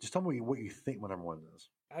 Just tell me what you think my number 1 is.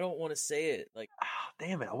 I don't want to say it. Like,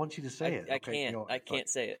 damn it! I want you to say it. I Okay, can't. I can't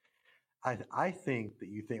say it. I think that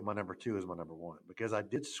you think my number 2 is my number 1, because I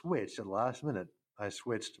did switch at the last minute. I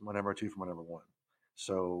switched my number 2 for my number 1.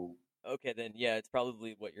 So Okay, then yeah, it's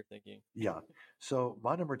probably what you're thinking. yeah. So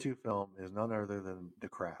my number 2 film is none other than The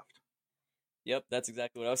Craft. Yep, that's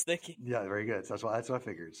exactly what I was thinking. Yeah, very good. So that's what I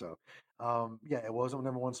figured. So, yeah, it wasn't my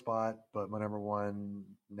number 1 spot, but my number 1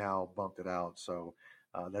 now bumped it out. So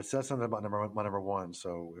that says something about my number 1.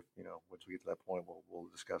 So if once we get to that point, we'll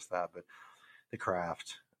discuss that. But The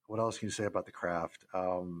Craft. What else can you say about The Craft?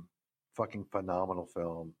 Fucking phenomenal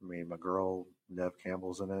film. I mean, my girl Neve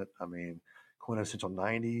Campbell's in it. I mean, quintessential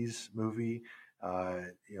 '90s movie.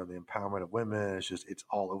 The empowerment of women. It's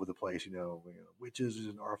all over the place. Witches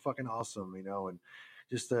are fucking awesome. And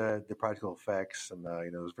just the practical effects, and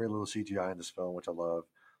there's very little CGI in this film, which I love.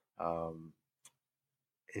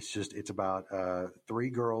 It's about 3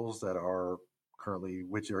 girls that are currently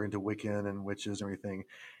are into Wiccan and witches and everything,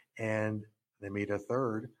 and they meet a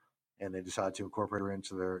third, and they decide to incorporate her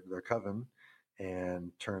into their coven.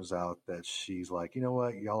 And turns out that she's like, you know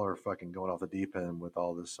what, y'all are fucking going off the deep end with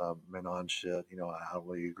all this Menon shit. I don't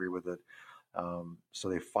really agree with it. So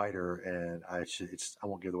they fight her, and I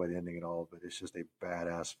won't give away the ending at all, but it's just a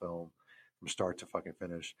badass film from start to fucking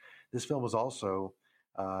finish. This film was also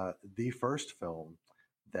the first film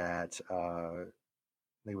that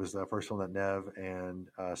it was the first film that Neve and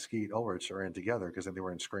Skeet Ulrich are in together, because then they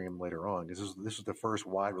were in Scream later on. This was the first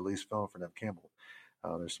wide release film for Neve Campbell.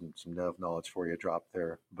 There's some Neve knowledge for you. Drop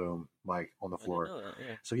there. Boom. Mic on the floor. I didn't know that,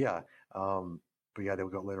 yeah. So yeah. But yeah, they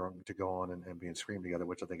would go later on to go on and be in Scream together,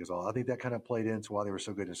 which I think is all. I think that kind of played into why they were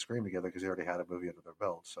so good in Scream together, because they already had a movie under their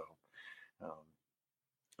belt. So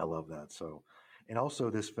I love that. So, and also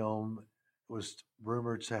this film was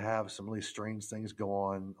rumored to have some really strange things go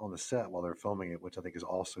on the set while they're filming it, which I think is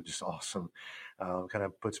also just awesome. Kind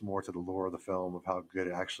of puts more to the lore of the film, of how good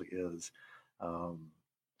it actually is.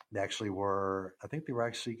 They actually I think they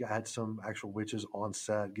had some actual witches on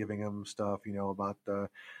set giving them stuff, about the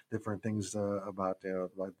different things about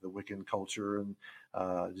like the Wiccan culture and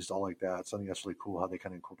just all like that. So I think that's really cool how they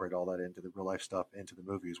kind of incorporate all that into the real life stuff into the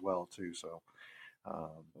movie as well too. So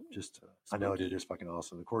I know it is fucking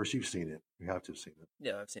awesome. Of course, you've seen it. You have to have seen it.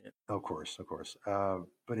 Yeah, I've seen it. Of course.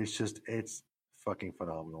 But it's fucking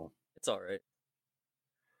phenomenal. It's all right.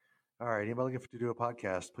 All right. Anybody looking to do a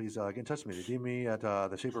podcast, please get in touch with me. DM me at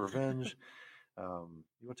The Shape of Revenge. You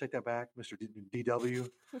want to take that back, Mr. DW?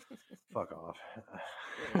 Fuck off.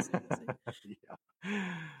 Yeah.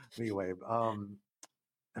 Anyway,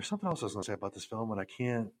 there's something else I was going to say about this film, and I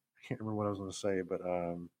can't remember what I was going to say, but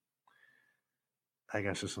I guess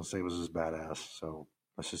I was just going to say it was just badass. So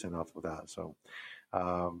let's just end off with that. So,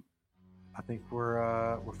 um, I think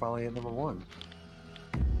we're finally at number one.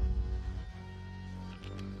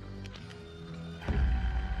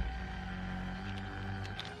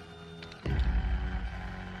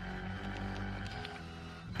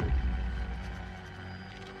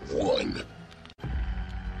 One.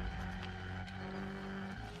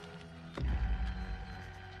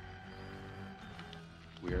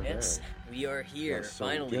 We are Yes, there. we are here, Yes, so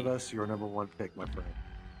finally. give us your number one pick, my friend.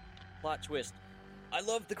 Plot twist. I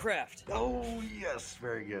love The Craft. Oh yes,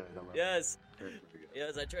 very good. I love it. Yes, Very, very good.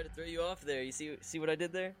 yes, I tried to throw you off there. You see what I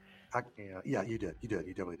did there? Yeah, you did. You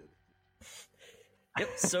definitely did. Yep.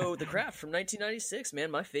 So The Craft from 1996,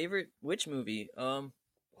 man, my favorite witch movie.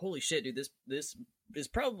 Holy shit, dude! This is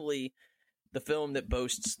probably the film that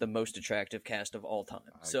boasts the most attractive cast of all time.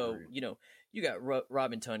 I So agree. you got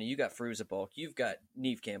Robin Tunney, you got Fairuza Balk, you've got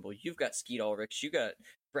Neve Campbell, you've got Skeet Ulrich, you got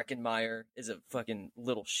Breckenmeyer is a fucking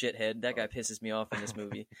little shithead. That guy pisses me off in this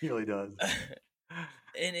movie. He really does.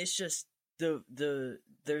 And it's just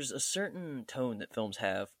there's a certain tone that films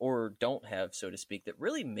have or don't have, so to speak, that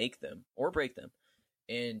really make them or break them.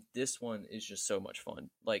 And this one is just so much fun.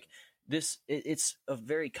 Like it's a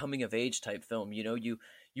very coming of age type film. You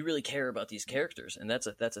really care about these characters, and that's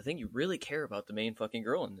a thing. You really care about the main fucking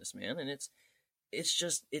girl in this, man. And it's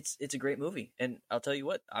a great movie. And I'll tell you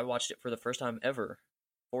what, I watched it for the first time ever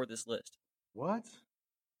for this list. What?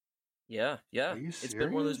 Yeah. Are you It's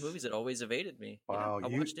been one of those serious? movies that always evaded me. Wow, I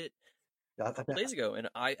watched it I, a couple days ago, and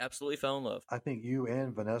I absolutely fell in love. I think you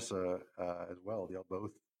and Vanessa as well. Y'all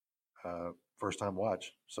both first time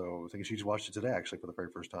watch. So I think she just watched it today, actually, for the very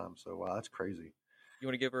first time. So wow, that's crazy. You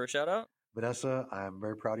want to give her a shout out? Vanessa, I'm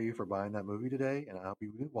very proud of you for buying that movie today, and I hope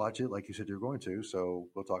you did watch it like you said you're going to. So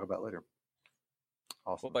we'll talk about it later.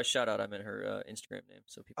 Awesome. Well, by shout out, I meant her Instagram name,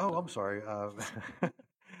 so people. Oh, know. I'm sorry.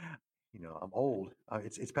 I'm old.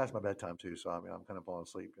 It's past my bedtime too, so I'm kind of falling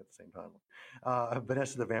asleep at the same time.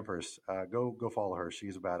 Vanessa the Vampirist, go follow her.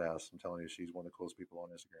 She's a badass. I'm telling you, she's one of the coolest people on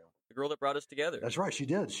Instagram. The girl that brought us together. That's right, she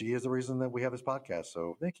did. She is the reason that we have this podcast.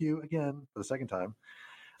 So thank you again for the second time.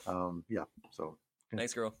 Yeah. So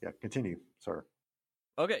Thanks, girl. yeah, continue, sir.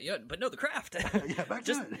 Okay, yeah, but no, The Craft. Yeah, back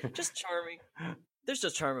to it. just charming. There's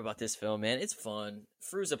just charm about this film, man. It's fun.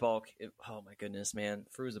 Fairuza Balk. Oh my goodness, man.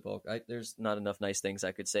 Fairuza Balk. There's not enough nice things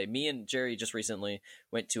I could say. Me and Jerry just recently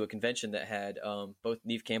went to a convention that had both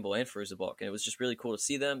Neve Campbell and Fairuza Balk, and it was just really cool to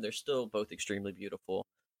see them. They're still both extremely beautiful,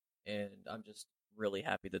 and I'm just really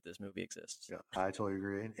happy that this movie exists. Yeah, I totally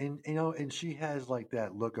agree. And she has like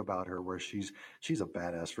that look about her where she's a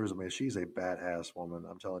badass. Fairuza, man, she's a badass woman.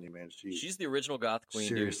 I'm telling you, man. She's the original goth queen.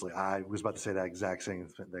 Seriously, dude. I was about to say that exact same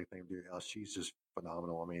thing, dude. She's just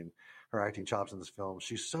phenomenal. I mean, her acting chops in this film.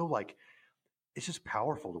 She's so like, it's just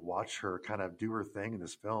powerful to watch her kind of do her thing in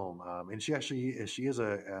this film. And she is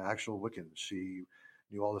a actual Wiccan. She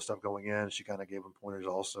knew all this stuff going in. She kind of gave him pointers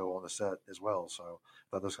also on the set as well. So I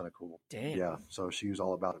thought that was kind of cool. Damn. Yeah. So she was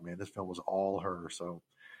all about it, man. This film was all her. So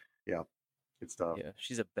yeah, good stuff. Yeah,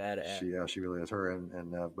 she's a badass. She really is. Her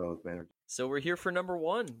and both, man. So we're here for number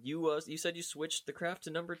one. You said you switched The Craft to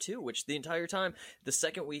number two, which the entire time, the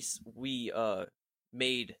second we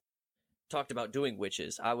talked about doing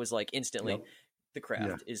witches, I was like instantly, Yep. The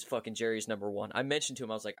Craft is fucking Jerry's number one. I mentioned to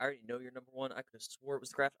him, I was like, I already know you're number one. I could have swore it was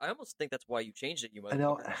The Craft. I almost think that's why you changed it. You I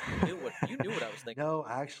know. You knew what I was thinking. No,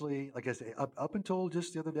 actually, like I said, up until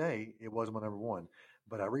just the other day, it was my number one.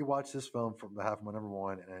 But I rewatched this film from the half of my number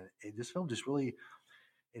one, and this film just really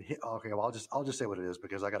it hit. Okay, well, I'll just say what it is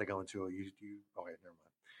because I got to go into it. Okay, never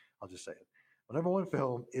mind. I'll just say it. My number one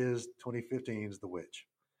film is 2015's The Witch.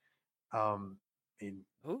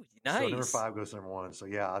 Ooh, nice. So number 5 goes to number 1. So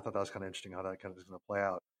yeah, I thought that was kind of interesting how that kind of is going to play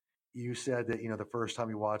out. You said that the first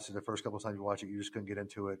time you watched it, the first couple of times you watched it, you just couldn't get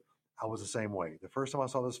into it. I was the same way. The first time I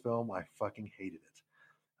saw this film, I fucking hated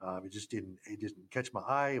it. It just didn't catch my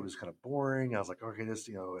eye. It was kind of boring. I was like, okay, this,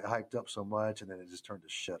 it hyped up so much, and then it just turned to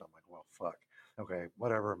shit. I'm like, well, fuck. Okay,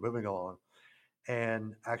 whatever. Moving along.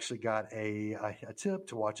 And actually got a tip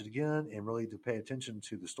to watch it again and really to pay attention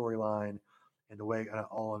to the storyline and the way it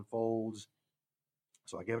all unfolds.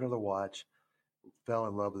 So I gave it another watch, fell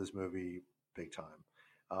in love with this movie big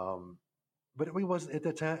time. But it wasn't at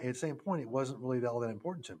that time. At the same point, it wasn't really all that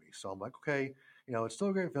important to me. So I'm like, okay, it's still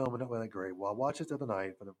a great film, but not really that great. Well, I watched it the other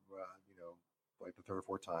night for the, like the third or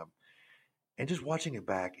fourth time, and just watching it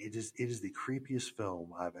back, it is the creepiest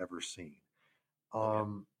film I've ever seen.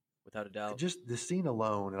 Without a doubt. Just the scene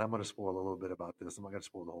alone, and I'm going to spoil a little bit about this. I'm not going to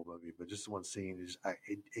spoil the whole movie, but just one scene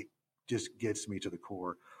it just gets me to the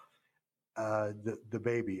core. The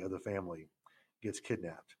baby of the family gets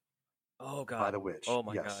kidnapped. Oh by God. the witch. Oh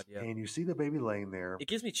my Yes, God. Yeah. and you see the baby laying there. It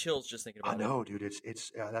gives me chills just thinking I about it. know, dude.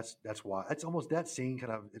 It's that's why it's almost that scene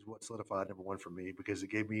kind of is what solidified number one for me because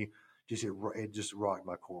it gave me it just rocked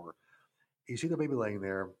my core. You see the baby laying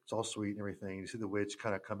there, it's all sweet and everything. You see the witch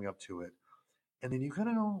kind of coming up to it, and then you kind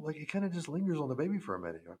of know like it kind of just lingers on the baby for a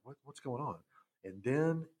minute. You're like, what's going on? And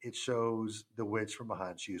then it shows the witch from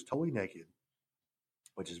behind. She is totally naked,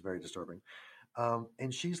 which is very disturbing. And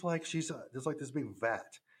there's like this big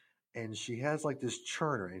vat, and she has like this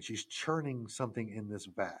churner, and she's churning something in this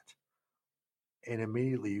vat. And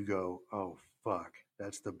immediately you go, oh, fuck,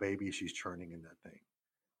 that's the baby she's churning in that thing.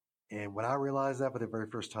 And when I realized that for the very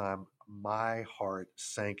first time, my heart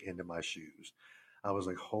sank into my shoes. I was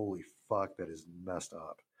like, holy fuck, that is messed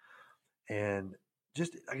up. And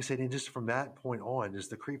just like I said, and just from that point on, just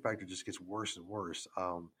the creep factor just gets worse and worse.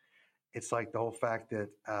 It's like the whole fact that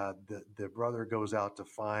the brother goes out to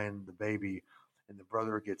find the baby, and the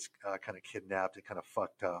brother gets kind of kidnapped and kind of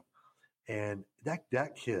fucked up. And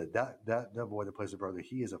that kid, that boy that plays the brother,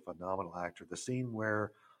 he is a phenomenal actor. The scene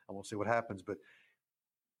where I won't say what happens, but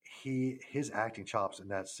his acting chops in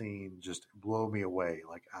that scene just blow me away.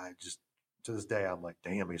 Like I just to this day, I'm like,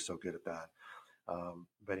 damn, he's so good at that.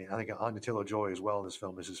 But I think Anya Taylor-Joy as well in this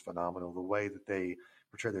film is just phenomenal. The way that they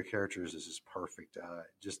portray their characters is just perfect.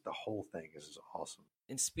 Just the whole thing is just awesome.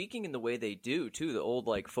 And speaking in the way they do too, the old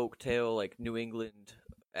like folktale, like New England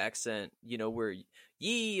accent, you know, where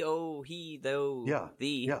ye, oh, he, though,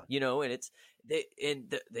 thee, you know, and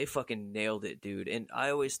they fucking nailed it, dude. And I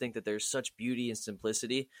always think that there's such beauty and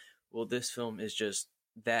simplicity. Well, this film is just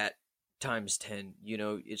that times 10, you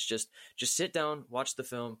know. It's just sit down, watch the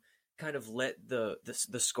film, kind of let the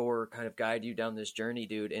score kind of guide you down this journey,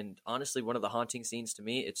 dude. And honestly, one of the haunting scenes to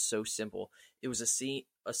me, it's so simple. It was a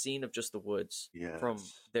scene of just the woods from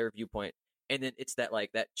their viewpoint. And then it's that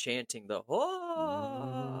like that chanting, the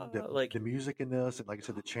the music in this, and like I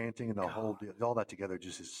said, the chanting and the whole all that together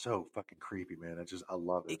just is so fucking creepy, man. I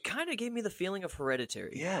love it. It kind of gave me the feeling of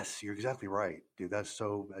Hereditary. Yes, you're exactly right, dude. That's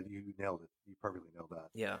so you nailed it. You perfectly nailed that.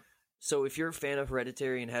 Yeah. So if you're a fan of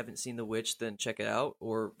Hereditary and haven't seen The Witch, then check it out.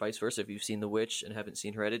 Or vice versa, if you've seen The Witch and haven't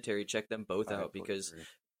seen Hereditary, check them both out because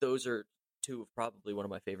those are two of probably one of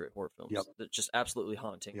my favorite horror films. Yep. They're just absolutely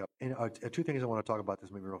haunting. Yep. And two things I want to talk about this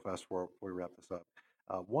movie real fast before we wrap this up.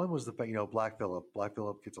 One was the fact, Black Phillip. Black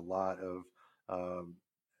Phillip gets a lot of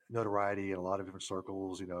notoriety in a lot of different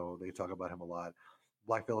circles. You know, they talk about him a lot.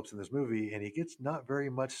 Black Phillip's in this movie, and he gets not very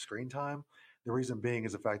much screen time. The reason being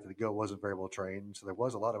is the fact that the goat wasn't very well trained, so there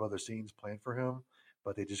was a lot of other scenes planned for him,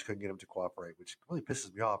 but they just couldn't get him to cooperate, which really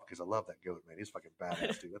pisses me off because I love that goat, man. He's fucking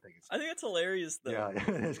badass, dude. I think it's hilarious, though. Yeah,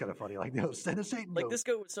 it's kind of funny. Like, send a Satan like goat. This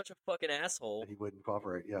goat was such a fucking asshole. And he wouldn't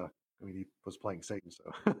cooperate. Yeah, I mean, he was playing Satan,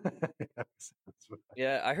 so.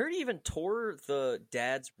 Yeah, I heard he even tore the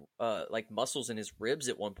dad's like muscles in his ribs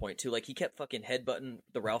at one point too. Like he kept fucking headbutting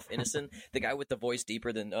the Ralph Ineson, the guy with the voice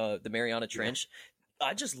deeper than the Mariana Trench. Yeah.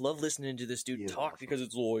 I just love listening to this dude talk because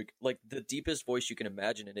it's like the deepest voice you can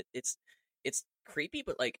imagine, and it's creepy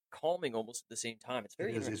but like calming almost at the same time. It's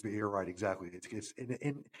very interesting. You're right, exactly. It's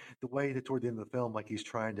in the way that toward the end of the film, like he's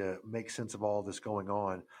trying to make sense of all this going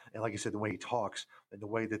on, and like you said, the way he talks and the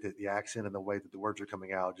way that the accent and the way that the words are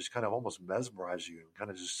coming out just kind of almost mesmerize you and kind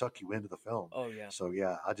of just suck you into the film. Oh yeah. So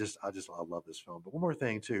yeah, I love this film. But one more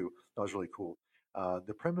thing too, that was really cool.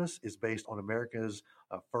 The premise is based on America's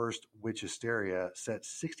first witch hysteria, set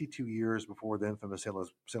 62 years before the infamous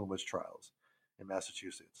Salem witch trials in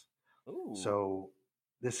Massachusetts. Ooh. So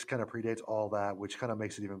this kind of predates all that, which kind of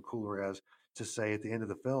makes it even cooler. As to say, at the end of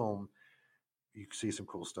the film, you see some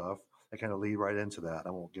cool stuff. They kind of lead right into that. I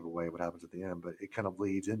won't give away what happens at the end, but it kind of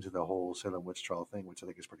leads into the whole Salem witch trial thing, which I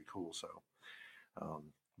think is pretty cool. So.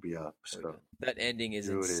 That ending is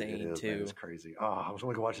insane too. Man, it's crazy. Oh, I was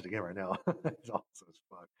going to watch it again right now. It's awesome as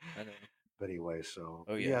fuck. I know. But anyway, so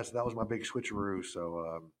so that was my big switcheroo.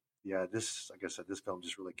 So this, like I said, this film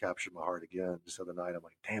just really captured my heart again. Just the other night, I'm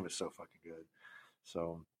like, damn, it's so fucking good.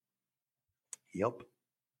 So, yep,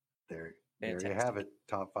 there you have it.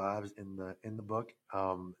 Top fives in the book.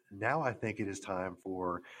 Now I think it is time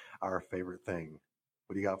for our favorite thing.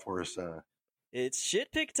 What do you got for us? It's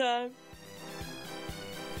shit pick time.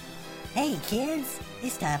 Hey kids,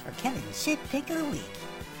 it's time for Kevin's shit pick of the week.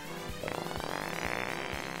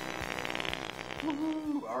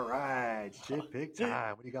 Woo-hoo. All right, shit pick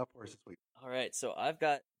time. What do you got for us this week? All right, so I've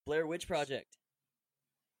got Blair Witch Project.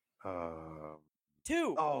 2.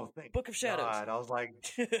 Oh, thank Book of Shadows. God. I was like,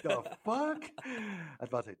 the fuck? I was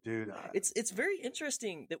about to say, dude. It's very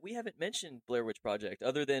interesting that we haven't mentioned Blair Witch Project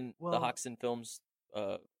other than the Hoxton Films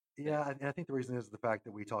Yeah, and I think the reason is the fact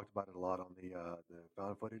that we talked about it a lot on the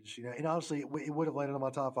found footage. And honestly, it would have landed on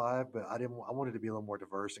my top five, but I didn't. I wanted to be a little more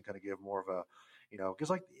diverse and kind of give more of a, because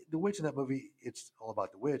like the witch in that movie, it's all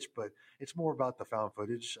about the witch, but it's more about the found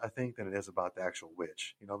footage, I think, than it is about the actual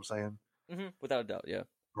witch. You know what I'm saying? Without a doubt, yeah.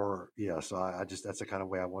 Or yeah, so I just that's the kind of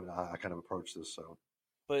way I kind of approach this. So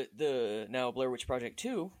But the now Blair Witch Project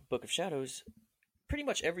 2, Book of Shadows, pretty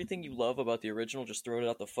much everything you love about the original, just throw it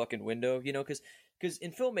out the fucking window, because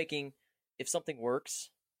in filmmaking, if something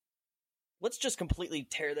works, let's just completely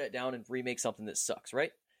tear that down and remake something that sucks,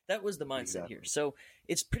 right? That was the mindset here. exactly, So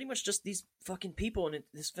it's pretty much just these fucking people, and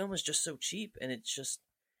this film is just so cheap, and it's just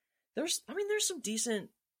there's some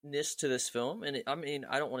decentness to this film, and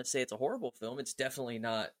I don't want to say it's a horrible film. It's definitely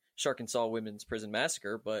not Shark and Saw Women's Prison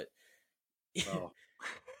Massacre, but oh,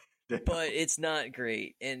 but it's not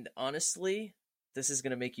great. And honestly, this is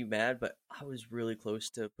gonna make you mad, but I was really close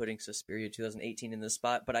to putting Suspiria 2018 in this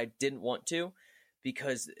spot, but I didn't want to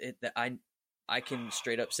because I can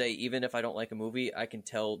straight up say, even if I don't like a movie, I can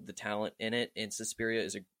tell the talent in it, and Suspiria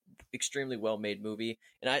is a extremely well made movie.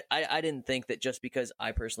 And I didn't think that just because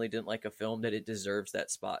I personally didn't like a film that it deserves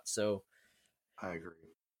that spot. So I agree.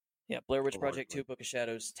 yeah, Blair Witch Project Wholeheartedly. 2: Book of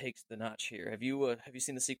Shadows takes the notch here. Have you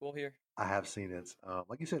seen the sequel here? I have seen it.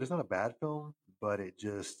 Like you said, it's not a bad film, but it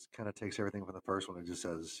just kind of takes everything from the first one and just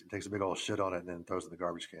says it takes a big old shit on it and then throws it in the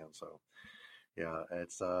garbage can. So yeah,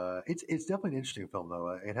 it's definitely an interesting film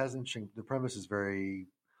though. It has interesting. The premise is very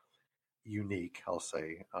unique. I'll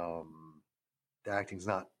say. The acting's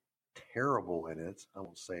not terrible in it. I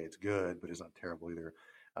won't say it's good, but it's not terrible either.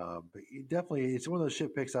 But it's one of those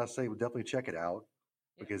shit picks I say would definitely check it out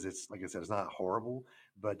Yeah. because it's like I said, it's not horrible,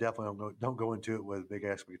 but definitely don't go into it with big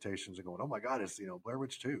expectations and going, oh my god, it's Blair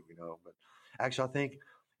Witch 2, But actually, I think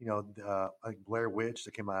like Blair Witch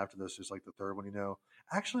that came out after this is like the third one.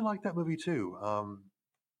 I actually like that movie too.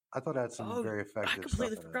 I thought it had some Oh, very I effective stuff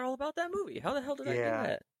completely in it. forgot all about that movie. How the hell did I do Yeah,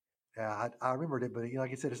 that? yeah, I remembered it, but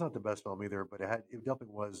like I said, it's not the best film either. But it definitely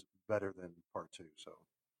was better than part two. So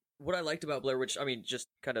What I liked about Blair Witch, I mean, just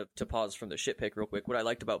kind of to pause from the shit pick real quick, what I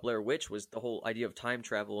liked about Blair Witch was the whole idea of time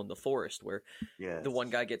travel in the forest, where yes, the one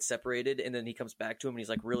guy gets separated and then he comes back to him and he's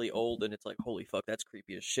like really old, and it's like, holy fuck, that's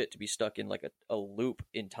creepy as shit to be stuck in like a loop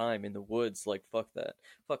in time in the woods. Like, fuck that.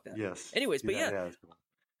 Fuck that. yes, Anyways, but yeah, yeah, yeah, that's cool.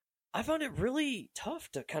 I found it really tough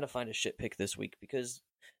to kind of find a shit pick this week because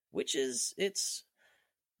witches, it's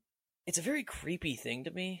a very creepy thing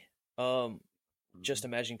to me. Just Mhm.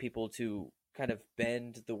 imagining people to kind of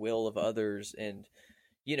bend the will of others and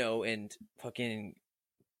and fucking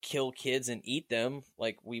kill kids and eat them,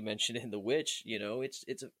 like we mentioned in The Witch.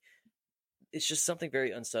 It's just something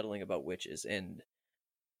very unsettling about witches, and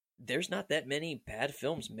there's not that many bad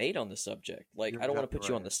films made on the subject. Like, You're I don't want to exactly put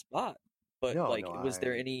you on right. the spot, but No, like, no, was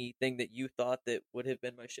there anything that you thought that would have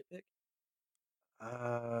been my shit pick?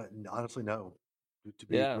 honestly, no. To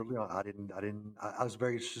be Yeah. brutally honest, I was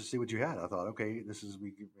very interested to see what you had. I thought, okay, this is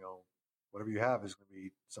whatever you have is going to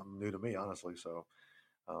be something new to me, honestly. So,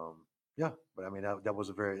 yeah, but I mean, that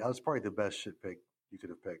was probably the best shit pick you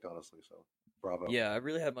could have picked, honestly. So, bravo, Yeah, I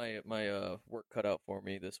really had my work cut out for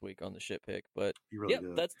me this week on the shit pick, but you really yep,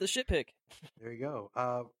 did. that's the shit pick. There you go.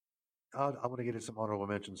 I want to get into some honorable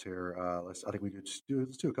mentions here. I think we could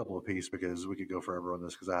let's do a couple of piece because we could go forever on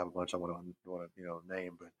this because I have a bunch I want to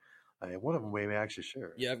name, but one of them we may actually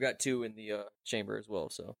share. Yeah, I've got two in the chamber as well.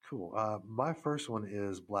 So Cool. My first one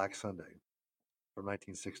is Black Sunday from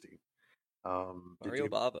 1960. Mario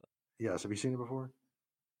Bava. Yes, have you seen it before?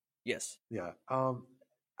 Yes. Yeah.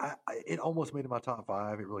 It almost made it my top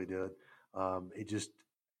five. It really did. It just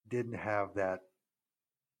didn't have that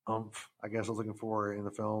umph, I guess I was looking for in the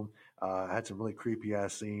film. Had some really creepy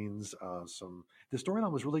ass scenes. The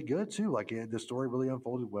storyline was really good too. The story really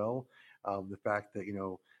unfolded well. The fact that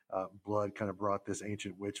blood kind of brought this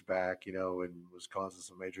ancient witch back, and was causing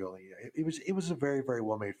some major. It was a very very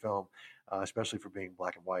well made film, especially for being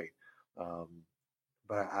black and white. Um,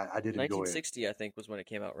 but I did enjoy it. 1960, I think, was when it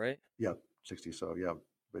came out, right? Yeah, 60. So yeah,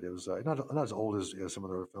 but it was not as old as some of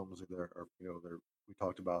the other films that are we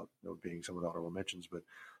talked about being some of the honorable mentions, but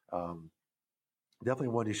um, definitely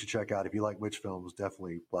one you should check out if you like witch films.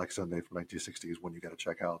 Definitely Black Sunday from 1960 is one you got to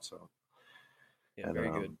check out. So Yeah, and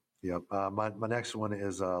very good. yeah, my next one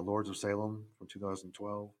is Lords of Salem from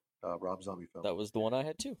 2012, Rob Zombie film. That was the one I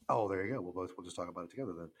had too. Oh, there you go. We'll just talk about it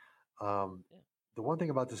together then. Yeah. The one thing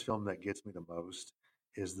about this film that gets me the most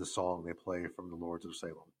is the song they play from the Lords of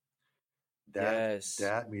Salem. Yes.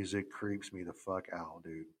 That music creeps me the fuck out,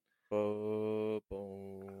 dude.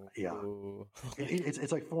 Yeah.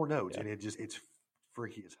 It's like four notes, Yeah. and it's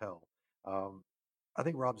freaky as hell. I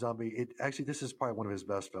think Rob Zombie. This is probably one of his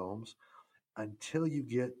best films, until you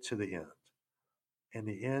get to the end. And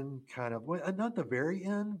the end kind of, well, not the very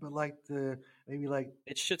end, but like the maybe like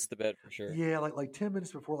It shits the bed for sure. yeah, like 10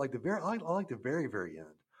 minutes before, like the very I like the very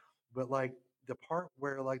end, but like the part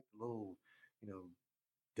where like the little you know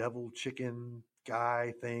devil chicken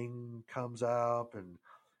guy thing comes up, and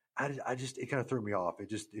I just it kind of threw me off.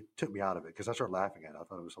 It took me out of it because I started laughing at it. I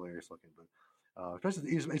thought it was hilarious looking, but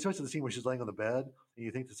especially the scene where she's laying on the bed and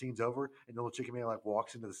you think the scene's over, and the little chicken man like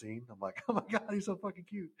walks into the scene. I'm like, oh my god, he's so fucking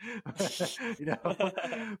cute, you know.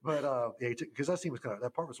 But yeah, because that scene was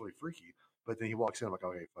that part was really freaky. But then he walks in, I'm like,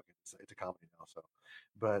 okay, fucking, it's a comedy now. So,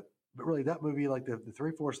 but really, that movie, like the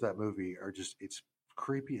three-fourths of that movie are just it's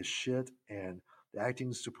creepy as shit, and the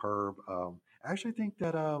acting's superb. I actually think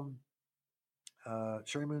that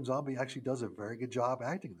Sherry Moon Zombie actually does a very good job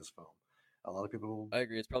acting in this film. A lot of people, I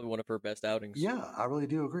agree. It's probably one of her best outings. yeah, I really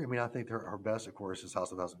do agree. I mean, I think her best, of course, is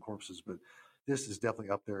House of Thousand Corpses, but this is definitely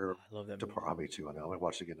up there. I love that movie. Me too. I know. I'm gonna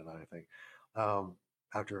watch it again tonight. I think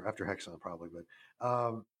after Hexon probably, but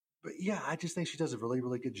yeah, I just think she does a really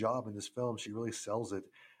really good job in this film. She really sells it.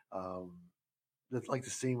 Um, it's like the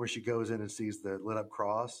scene where she goes in and sees the lit up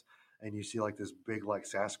cross, and you see like this big like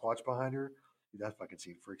Sasquatch behind her. That fucking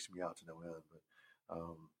scene freaks me out to no end. But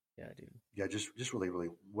yeah, dude. yeah, just really really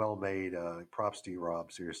well made. Props to you,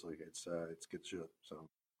 Rob. Seriously, it's good shit. So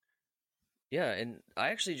Yeah, and I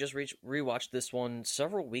actually just rewatched this one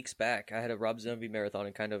several weeks back. I had a Rob Zombie marathon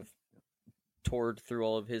and kind of toured through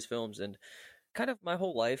all of his films, and kind of my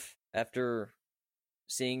whole life after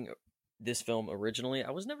seeing this film originally,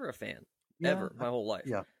 I was never a fan ever my whole life.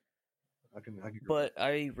 Yeah, I can. But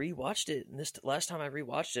I rewatched it, and this last time I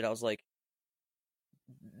rewatched it, I was like,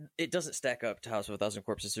 it doesn't stack up to House of a Thousand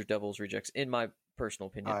Corpses or Devil's Rejects, in my personal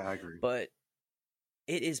opinion. I agree. But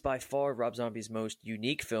it is by far Rob Zombie's most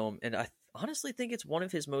unique film, and I honestly think it's one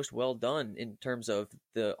of his most well done in terms of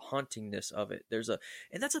the hauntingness of it.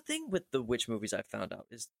 And that's a thing with the witch movies I found out,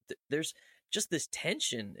 is there's just this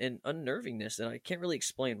tension and unnervingness, and I can't really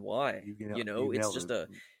explain why. It's just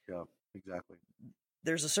yeah, exactly.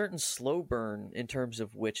 There's a certain slow burn in terms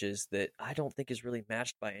of witches that I don't think is really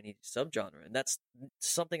matched by any subgenre, and that's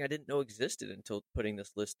something I didn't know existed until putting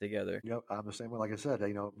this list together. Yep, I'm the same way. Like I said,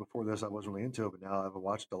 before this I wasn't really into it, but now I've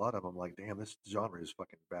watched a lot of them. I'm like, damn, this genre is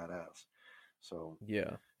fucking badass. So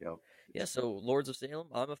yeah. Yeah. So Lords of Salem,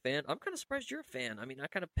 I'm a fan. I'm kind of surprised you're a fan. I mean, I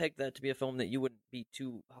kind of pegged that to be a film that you wouldn't be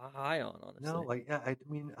too high on, honestly. No, like yeah, I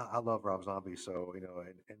mean, I love Rob Zombie, so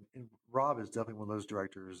and Rob is definitely one of those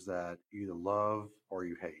directors that you either love or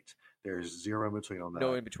you hate. There's zero in between on that.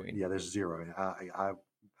 No in between. Yeah, there's zero. And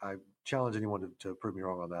I challenge anyone to prove me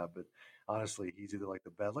wrong on that, but honestly, he's either like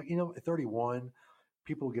the best. Like 31,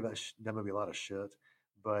 people give that movie a lot of shit,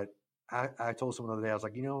 but I told someone the other day, I was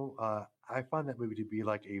like, I find that movie to be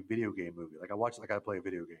like a video game movie. Like I watch it like I play a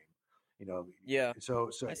video game. Yeah. So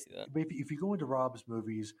I see that. if you go into Rob's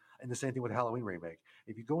movies, and the same thing with Halloween remake,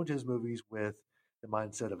 if you go into his movies with the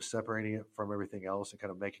mindset of separating it from everything else and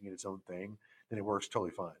kind of making it its own thing, then it works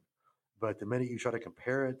totally fine. But the minute you try to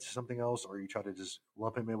compare it to something else, or you try to just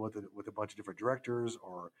lump him in with a bunch of different directors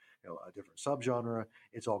or a different subgenre,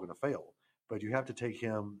 it's all going to fail. But you have to take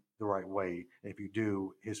him the right way, and if you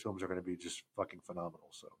do, his films are going to be just fucking phenomenal.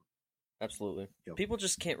 So, absolutely, yep. People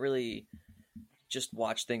just can't really just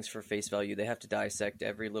watch things for face value. They have to dissect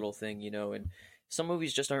every little thing, and some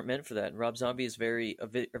movies just aren't meant for that. And Rob Zombie is a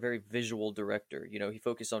very visual director. He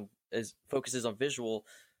focuses on visual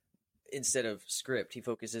instead of script. He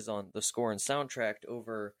focuses on the score and soundtrack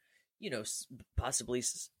over, possibly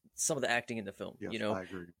some of the acting in the film. Yes, I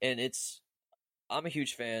agree. And I'm a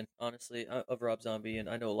huge fan, honestly, of Rob Zombie, and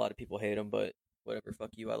I know a lot of people hate him, but whatever, fuck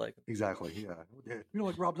you, I like him. Exactly, yeah. You don't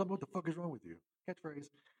like Rob Zombie? What the fuck is wrong with you? Catchphrase.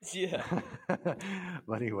 Yeah.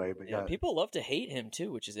 But anyway, yeah. People love to hate him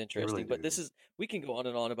too, which is interesting. Really but we can go on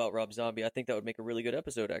and on about Rob Zombie. I think that would make a really good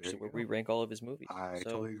episode, actually, where we rank all of his movies. I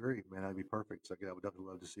totally agree, man. That'd be perfect. So I would definitely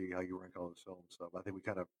love to see how you rank all his films. So I think we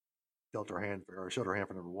kind of showed our hand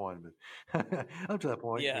for number one, but up to that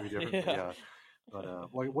point, yeah, maybe different. Yeah. But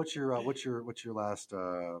what's your last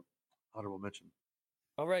honorable mention?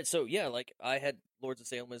 All right, so yeah, like I had Lords of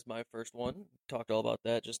Salem as my first one. Talked all about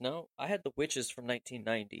that just now. I had The Witches from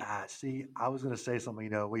 1990. See, I was going to say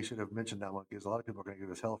something. We should have mentioned that one because a lot of people are going to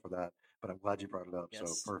give us hell for that. But I'm glad you brought it up. Yes.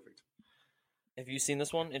 So perfect. Have you seen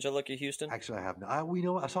this one, Angelica Houston? Actually, I have not.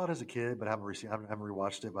 I saw it as a kid, but I haven't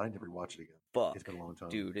rewatched it. But I need to rewatch it again. Fuck, it's been a long time,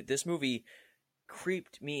 dude. This movie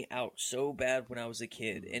creeped me out so bad when I was a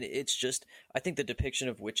kid, and it's just, I think the depiction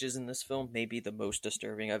of witches in this film may be the most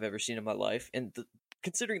disturbing I've ever seen in my life, and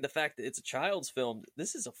considering the fact that it's a child's film,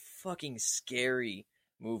 this is a fucking scary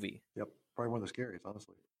movie. Yep, probably one of the scariest,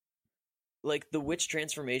 honestly. like the witch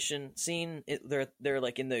transformation scene, they're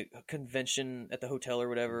like in the convention at the hotel or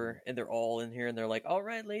whatever, and they're all in here, and they're like, "All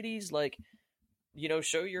right, ladies, like,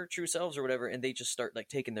 show your true selves or whatever," and they just start like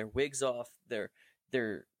taking their wigs off, their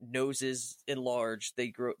noses enlarged,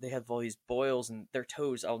 they have all these boils, and their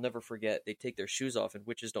toes. I'll never forget. They take their shoes off, and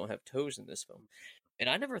witches don't have toes in this film. And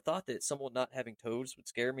I never thought that someone not having toes would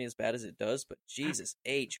scare me as bad as it does, but Jesus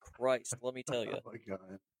H. Christ, let me tell you. Oh my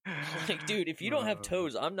god. Like, dude, if you don't have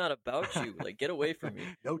toes, I'm not about you. Like, get away from me.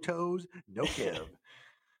 No toes, no Kev.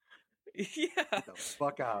 Yeah. Get the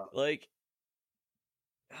fuck out. Like,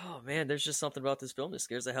 oh man, there's just something about this film that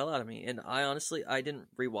scares the hell out of me. And I didn't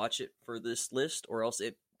rewatch it for this list, or else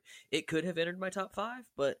it could have entered my top 5,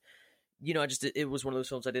 but it was one of those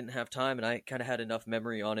films I didn't have time, and I kind of had enough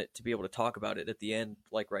memory on it to be able to talk about it at the end,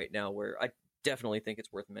 like right now, where I definitely think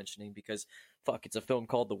it's worth mentioning because, fuck, it's a film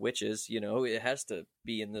called The Witches. It has to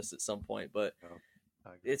be in this at some point. But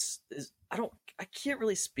I can't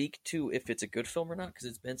really speak to if it's a good film or not because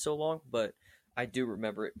it's been so long. But I do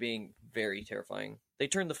remember it being very terrifying. They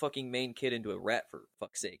turned the fucking main kid into a rat, for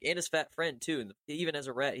fuck's sake, and his fat friend too. And even as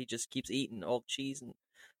a rat, he just keeps eating all the cheese and.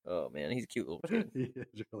 Oh man, he's a cute little kid.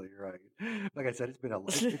 He's really right. Like I said, it's been a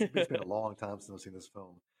long time since I've seen this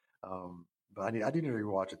film. But I do need to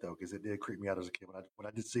rewatch it though because it did creep me out as a kid. When I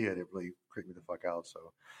did see it, it really creeped me the fuck out. So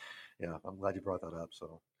yeah, I'm glad you brought that up.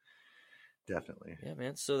 So definitely. Yeah,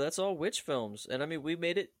 man. So that's all witch films, and I mean we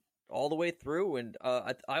made it all the way through. And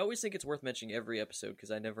I always think it's worth mentioning every episode because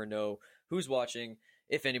I never know who's watching,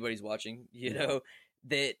 if anybody's watching.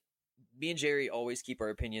 That. Me and Jerry always keep our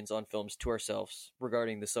opinions on films to ourselves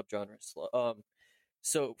regarding the subgenres.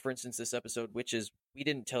 So, for instance, this episode, Witches, we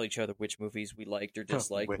didn't tell each other which movies we liked or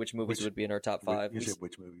disliked, which movies would be in our top 5. You said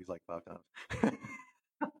which movies like 5 times.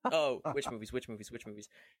 Oh, which movies?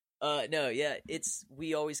 No, yeah,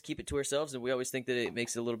 we always keep it to ourselves, and we always think that it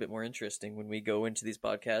makes it a little bit more interesting when we go into these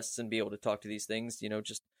podcasts and be able to talk to these things,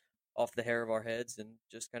 just off the hair of our heads and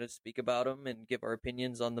just kind of speak about them and give our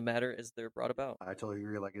opinions on the matter as they're brought about. I totally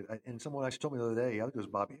agree. And someone actually told me the other day, I think it was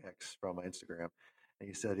Bobby X from my Instagram, and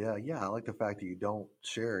he said, yeah, I like the fact that you don't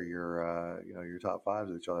share your top 5s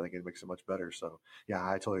with each other. I think it makes it much better. So yeah,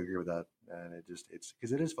 I totally agree with that. And it's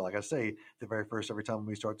because it is fun. Like I say, every time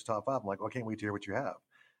we start the top 5, I'm like, well, I can't wait to hear what you have.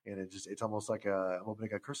 And it's almost like I'm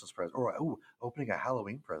opening a Christmas present or opening a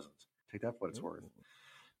Halloween present. Take that for what it's worth.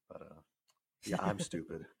 But yeah, I'm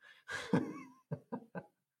stupid.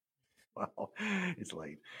 Well, it's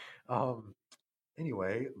late.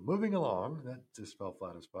 Anyway, moving along. That just fell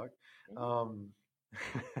flat as fuck.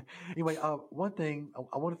 Anyway, one thing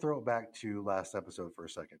I want to throw it back to last episode for a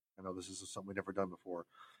second. I know this is something we've never done before,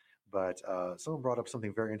 but someone brought up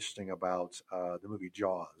something very interesting about the movie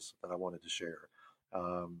Jaws that I wanted to share.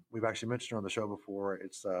 We've actually mentioned her on the show before.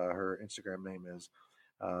 It's her Instagram name is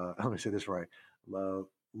let me say this right.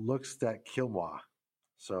 Looks that Kilmwa.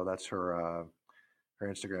 So that's her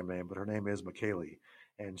Instagram name, but her name is McKaylee.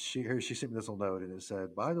 And she sent me this little note, and it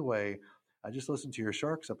said, "By the way, I just listened to your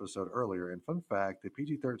Sharks episode earlier, and fun fact, the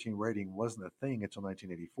PG-13 rating wasn't a thing until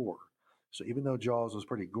 1984. So even though Jaws was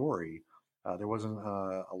pretty gory, there wasn't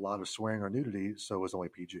a lot of swearing or nudity, so it was only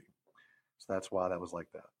PG. So that's why that was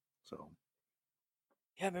like that. So."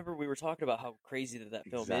 Yeah, I remember we were talking about how crazy that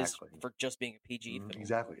film is for just being a PG film.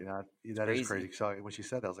 Exactly. And that is crazy. So when she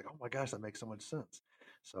said that, I was like, oh my gosh, that makes so much sense.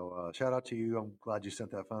 So shout out to you. I'm glad you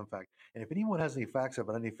sent that fun fact. And if anyone has any facts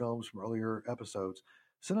about any films from earlier episodes,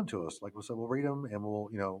 send them to us. Like we said, we'll read them and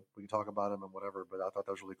we can talk about them and whatever. But I thought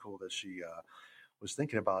that was really cool that she was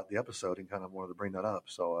thinking about the episode and kind of wanted to bring that up.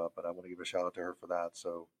 So, but I want to give a shout out to her for that.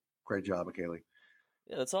 So great job, McKaylee.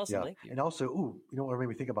 Yeah, that's awesome. Yeah. Thank you. And also, what made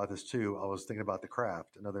me think about this too? I was thinking about The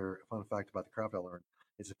Craft. Another fun fact about The Craft I learned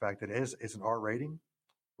is the fact that it's an R rating,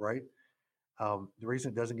 right? The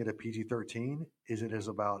reason it doesn't get a PG-13 is it is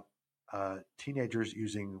about teenagers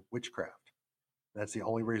using witchcraft. That's the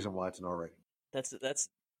only reason why it's an R rating. That's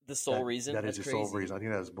the sole reason. That is the sole reason. I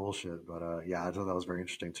think that's bullshit, but yeah, I thought that was very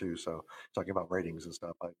interesting too. So talking about ratings and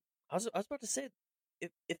stuff. I was about to say,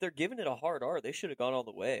 if they're giving it a hard R, they should have gone all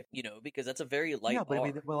the way, because that's a very light R. But I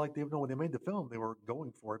mean, when they made the film, they were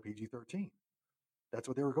going for a PG-13. That's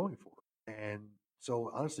what they were going for, and so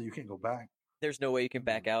honestly, you can't go back. There's no way you can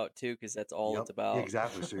back out too, because that's all it's about.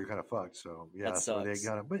 Exactly. So you're kind of fucked. So yeah, so they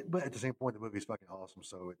got but at the same point, the movie's fucking awesome.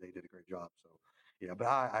 So they did a great job. So yeah, but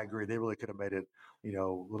I agree. They really could have made it, a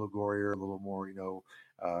little gorier, a little more,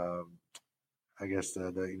 I guess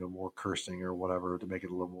the more cursing or whatever to make it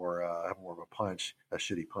a little more have more of a punch, a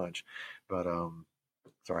shitty punch. But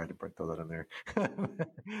Sorry, I had to throw that in there.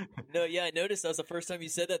 No, yeah, I noticed that was the first time you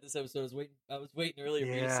said that this episode. I was waiting earlier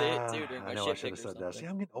for you to say it too during I my know I shit should pick have or said that. See, something.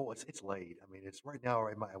 I'm getting. Oh, it's late. I mean, it's right now.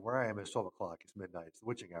 Where I am is 12 o'clock. It's midnight. It's the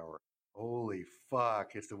witching hour. Holy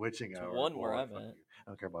fuck! It's the witching It's hour. one where Boy, I'm fuck at. you. I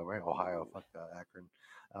don't care about where Ohio. Fuck Akron.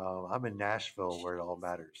 I'm in Nashville, where it all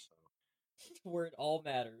matters. So Where it all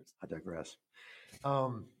matters. I digress.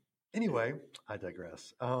 Um. Anyway, I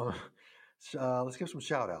digress. Let's give some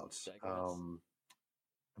shout outs. Digress.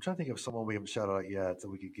 I'm trying to think of someone we haven't shouted out yet that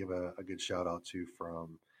we could give a good shout out to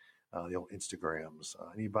from the old Instagrams.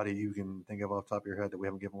 Anybody you can think of off the top of your head that we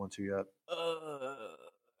haven't given one to yet?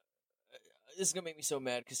 This is gonna make me so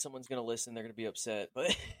mad because someone's gonna listen. They're gonna be upset,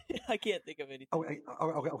 but I can't think of anything. Okay.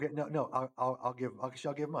 No. I'll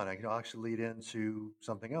give mine. I'll actually lead into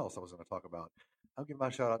something else I was going to talk about. I'll give my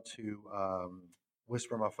shout out to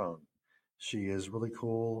Whisper My Phone. She is really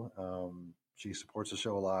cool. She supports the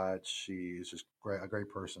show a lot. She is just a great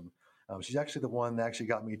person. She's actually the one that actually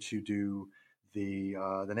got me to do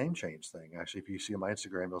the name change thing. Actually, if you see on my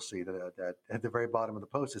Instagram, you'll see that at the very bottom of the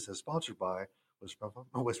post it says sponsored by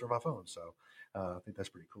Whisper My Phone. So I think that's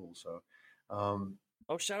pretty cool. So.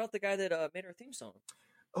 Oh, shout out the guy that made our theme song.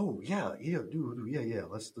 Oh yeah, dude, yeah.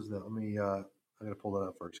 Let's do that. Let me. I'm gonna pull that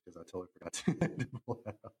up first because I totally forgot to pull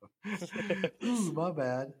that up. Ooh, my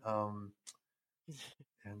bad.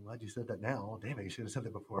 And glad you said that now. Damn it, you should have said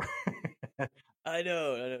that before. I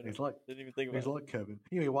know. Thanks luck. Didn't even think about Thanks luck, Kevin.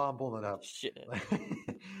 Anyway, while I'm pulling it up, Shit.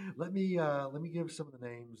 let me give some of the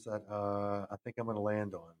names that I think I'm gonna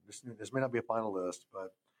land on. This may not be a final list,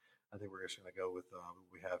 but I think we're just gonna go with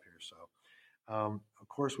what we have here. So. Of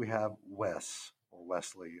course, we have Wes or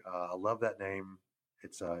Wesley. I love that name.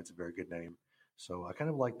 It's a very good name. So I kind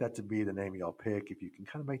of like that to be the name y'all pick. If you can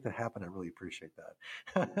kind of make that happen, I really appreciate that.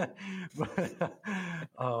 But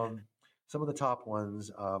some of the top ones,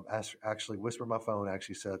 actually, Whisper My Phone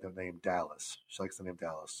actually said the name Dallas. She likes the name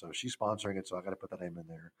Dallas, so she's sponsoring it. So I got to put that name in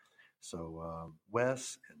there. So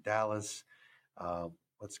Wes and Dallas.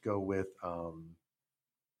 Let's go with.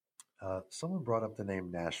 Someone brought up the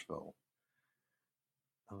name Nashville.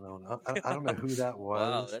 I don't know who that was.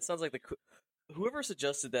 Wow, that sounds like whoever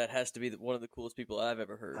suggested that has to be one of the coolest people I've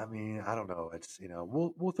ever heard. I mean, I don't know. It's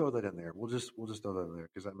we'll throw that in there. We'll just throw that in there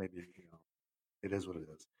because that may be it is what it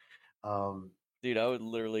is. Dude, I would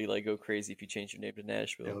literally go crazy if you changed your name to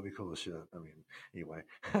Nashville. That would be cool as shit. I mean, anyway,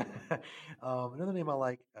 another name I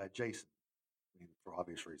like, Jason. I mean, for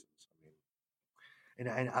obvious reasons. I mean,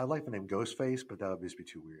 and I like the name Ghostface, but that would just be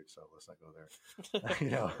too weird. So let's not go there.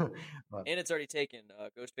 But, and it's already taken.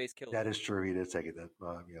 Ghostface killed. That is true. He did take it. That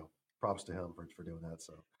props to him for doing that.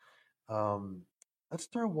 So, let's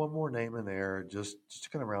throw one more name in there just to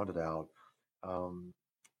kind of round it out.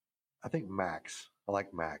 I think Max. I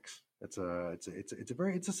like Max. It's a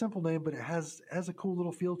simple name, but it has a cool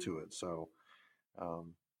little feel to it. So, I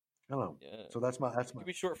don't know. Yeah. So that's my. It could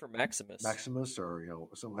be short for Maximus. Maximus, or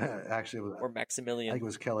actually, it was, or Maximilian. I think it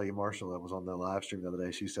was Kelly Marshall that was on the live stream the other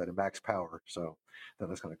day. She said Max Power. So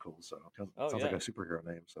that's kind of cool. So sounds like a superhero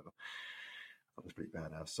name. So that was pretty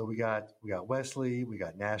badass. So we got Wesley, we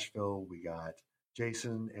got Nashville, we got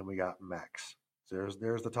Jason, and we got Max. So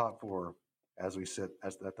there's the top four as we sit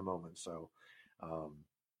at the moment. So.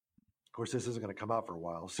 Of course, this isn't going to come out for a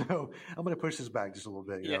while, so I'm going to push this back just a little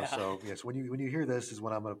bit. You know? So yes, when you hear this is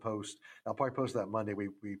when I'm going to post. I'll probably post that Monday. We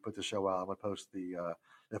put the show out. I'm going to post the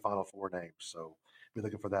final four names. So be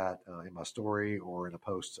looking for that in my story or in a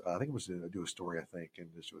post. I think I'm going to do a story. I think and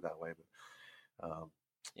just do it that way. But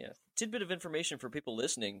tidbit of information for people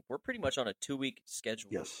listening: we're pretty much on a 2-week schedule.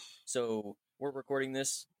 Yes. So we're recording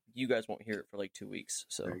this. You guys won't hear it for 2 weeks.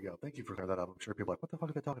 So there you go. Thank you for clearing that up. I'm sure people are like, what the fuck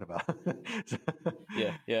are they talking about?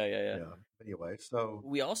 Yeah. Anyway, so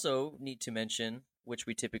we also need to mention, which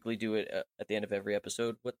we typically do it at the end of every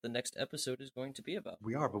episode, what the next episode is going to be about.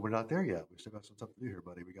 We are, but we're not there yet. We still got some stuff to do here,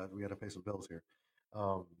 buddy. We got to pay some bills here.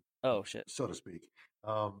 Oh shit, so to speak.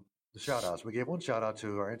 The shout outs. We gave one shout out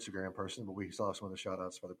to our Instagram person, but we still have some other shout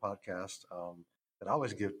outs for the podcast that I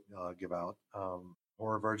always give out.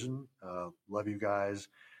 Horror Virgin, love you guys.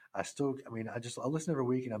 I listen every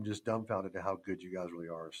week and I'm just dumbfounded at how good you guys really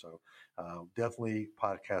are. So definitely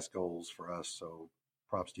podcast goals for us. So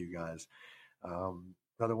props to you guys.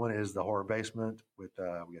 Another one is the Horror Basement with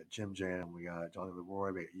we got Jim Jam, we got Johnny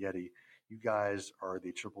Leroy, we got Yeti. You guys are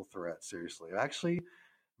the triple threat. Seriously, actually,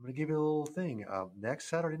 I'm going to give you a little thing. Next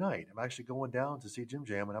Saturday night, I'm actually going down to see Jim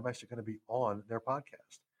Jam, and I'm actually going to be on their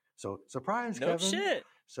podcast. So surprise, no Kevin. Shit.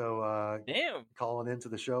 So damn, calling into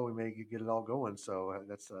the show, we may get it all going. So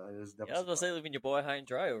that's is definitely. I was going to say leaving your boy high and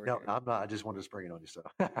dry over here. No, I'm not. I just wanted to spring it on you. So,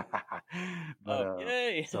 but,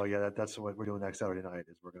 yay! So yeah, that's what we're doing next Saturday night.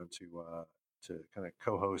 Is we're going to to kind of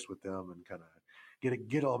co-host with them and kind of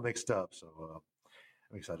get all mixed up. So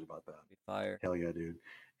I'm excited about that. Be fire. Hell yeah, dude.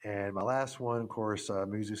 And my last one, of course,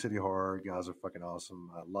 Music City Horror. You guys are fucking awesome.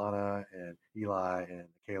 Lana and Eli and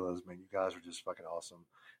Kayla's, man, you guys are just fucking awesome.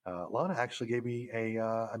 Lana actually gave me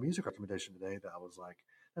a music recommendation today that I was like,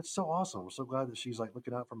 that's so awesome. I'm so glad that she's like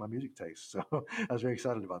looking out for my music taste. So I was very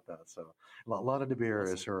excited about that. So Lana DeBeer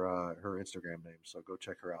Awesome. is her Instagram name. So go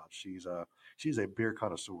check her out. She's a beer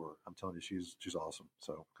connoisseur. I'm telling you, she's awesome.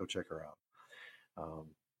 So go check her out.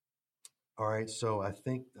 All right. So I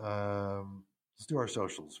think let's do our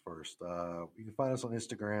socials first. You can find us on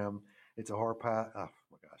Instagram. It's a horror pod. Oh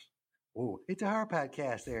my gosh. Whoa. It's a horror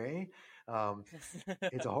podcast there, eh?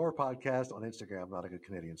 It's a horror podcast on Instagram. I'm not a good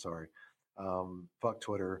Canadian. Sorry. Fuck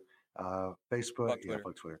Twitter. Facebook. Fuck Twitter. Yeah,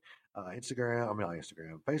 fuck Twitter. Instagram. I mean, not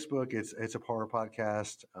Instagram. Facebook. It's a horror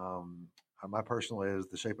podcast. My personal is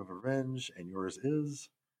The Shape of Revenge, and yours is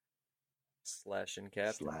Slashing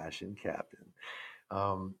Captain. Slashing Captain.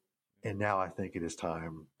 And now I think it is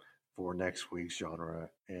time for next week's genre.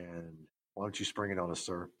 And why don't you spring it on us,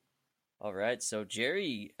 sir? All right. So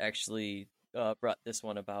Jerry actually brought this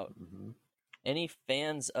one about. Mm-hmm. Any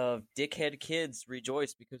fans of Dickhead Kids,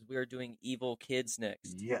 rejoice because we are doing Evil Kids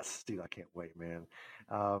next. Yes, dude, I can't wait, man.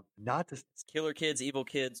 Not to, It's Killer Kids, Evil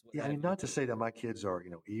Kids. yeah, I mean, not to say that my kids are,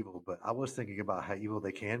 evil, but I was thinking about how evil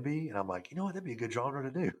they can be, and I'm like, you know what, that'd be a good genre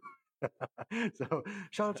to do. So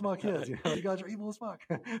shout out to my kids. You guys are evil as fuck.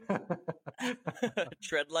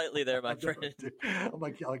 Tread lightly there, my friend. I'm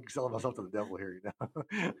like selling myself to the devil here,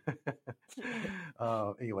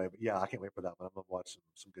 Anyway, but yeah, I can't wait for that one. I'm gonna watch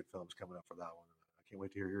some good films coming up for that one. I can't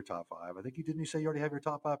wait to hear your top five. I think didn't you say you already have your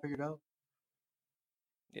top five figured out?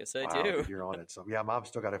 Yes, I Wow, do. you're on it. So yeah, Mom's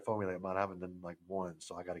still got to formulate mine. I haven't done like one,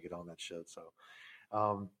 so I got to get on that shit. So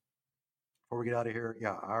before we get out of here,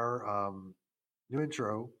 yeah, our new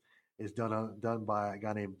intro is done by a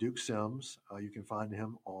guy named Duke Sims. You can find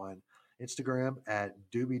him on Instagram at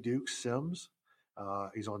Doobie Duke Sims.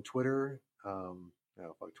 He's on Twitter.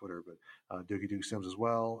 Fuck Twitter, but Doogie Duke Sims as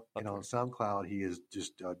well. Fuck and on SoundCloud, he is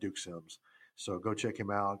just Duke Sims. So go check him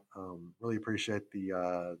out. Really appreciate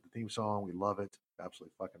the theme song. We love it.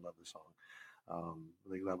 Absolutely fucking love this song.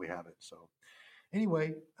 Really glad we have it. So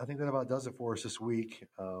anyway, I think that about does it for us this week.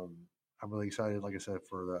 I'm really excited, like I said,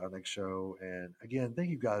 for our next show. And again,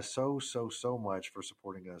 thank you guys so much for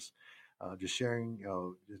supporting us. Just sharing,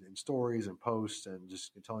 in stories and posts, and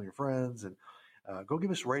just telling your friends. And go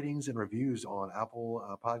give us ratings and reviews on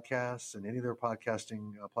Apple Podcasts and any other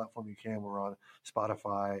podcasting platform you can. We're on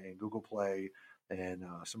Spotify and Google Play and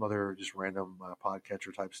some other just random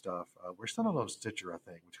podcatcher type stuff. We're still on Stitcher, I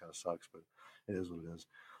think, which kind of sucks, but it is what it is.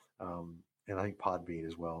 And I think Podbean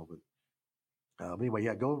as well. But anyway,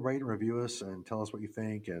 yeah, go rate and review us and tell us what you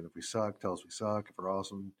think. And if we suck, tell us we suck. If we're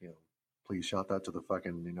awesome, please shout that to the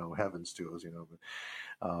fucking, heavens to us,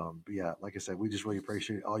 But yeah, like I said, we just really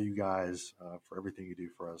appreciate all you guys for everything you do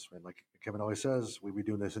for us. And like Kevin always says, we'd be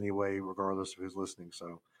doing this anyway, regardless of who's listening.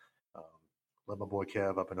 So love my boy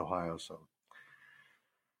Kev up in Ohio. So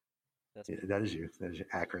yeah, that is you. That is you,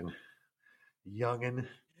 Akron. Youngin'.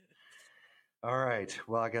 All right.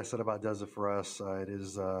 Well, I guess that about does it for us. It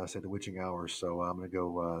is, say, the witching hour. So I'm going to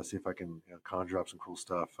go see if I can conjure up some cool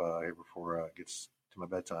stuff here before it gets to my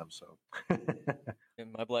bedtime. So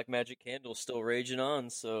And my black magic candle's still raging on.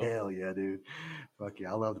 So hell yeah, dude. Fuck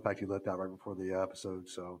yeah. I love the fact you lit that right before the episode.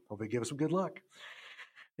 So hopefully give us some good luck.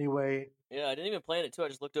 Anyway. Yeah, I didn't even plan it too. I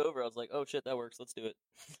just looked over. I was like, oh shit, that works. Let's do it.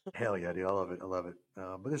 Hell yeah, dude. I love it. I love it.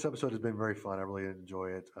 But this episode has been very fun. I really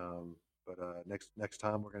enjoy it. But next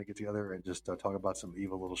time we're going to get together and just talk about some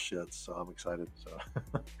evil little shits. So I'm excited. So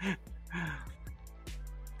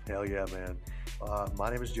hell yeah, man. My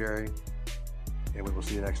name is Jerry, and we will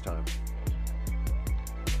see you next time.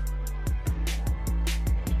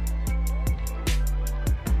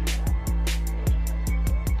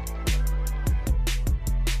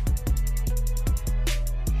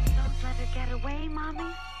 Don't let her get away, Mommy.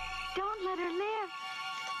 Don't let her live.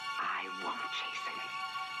 I won't, Jason.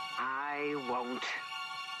 I won't.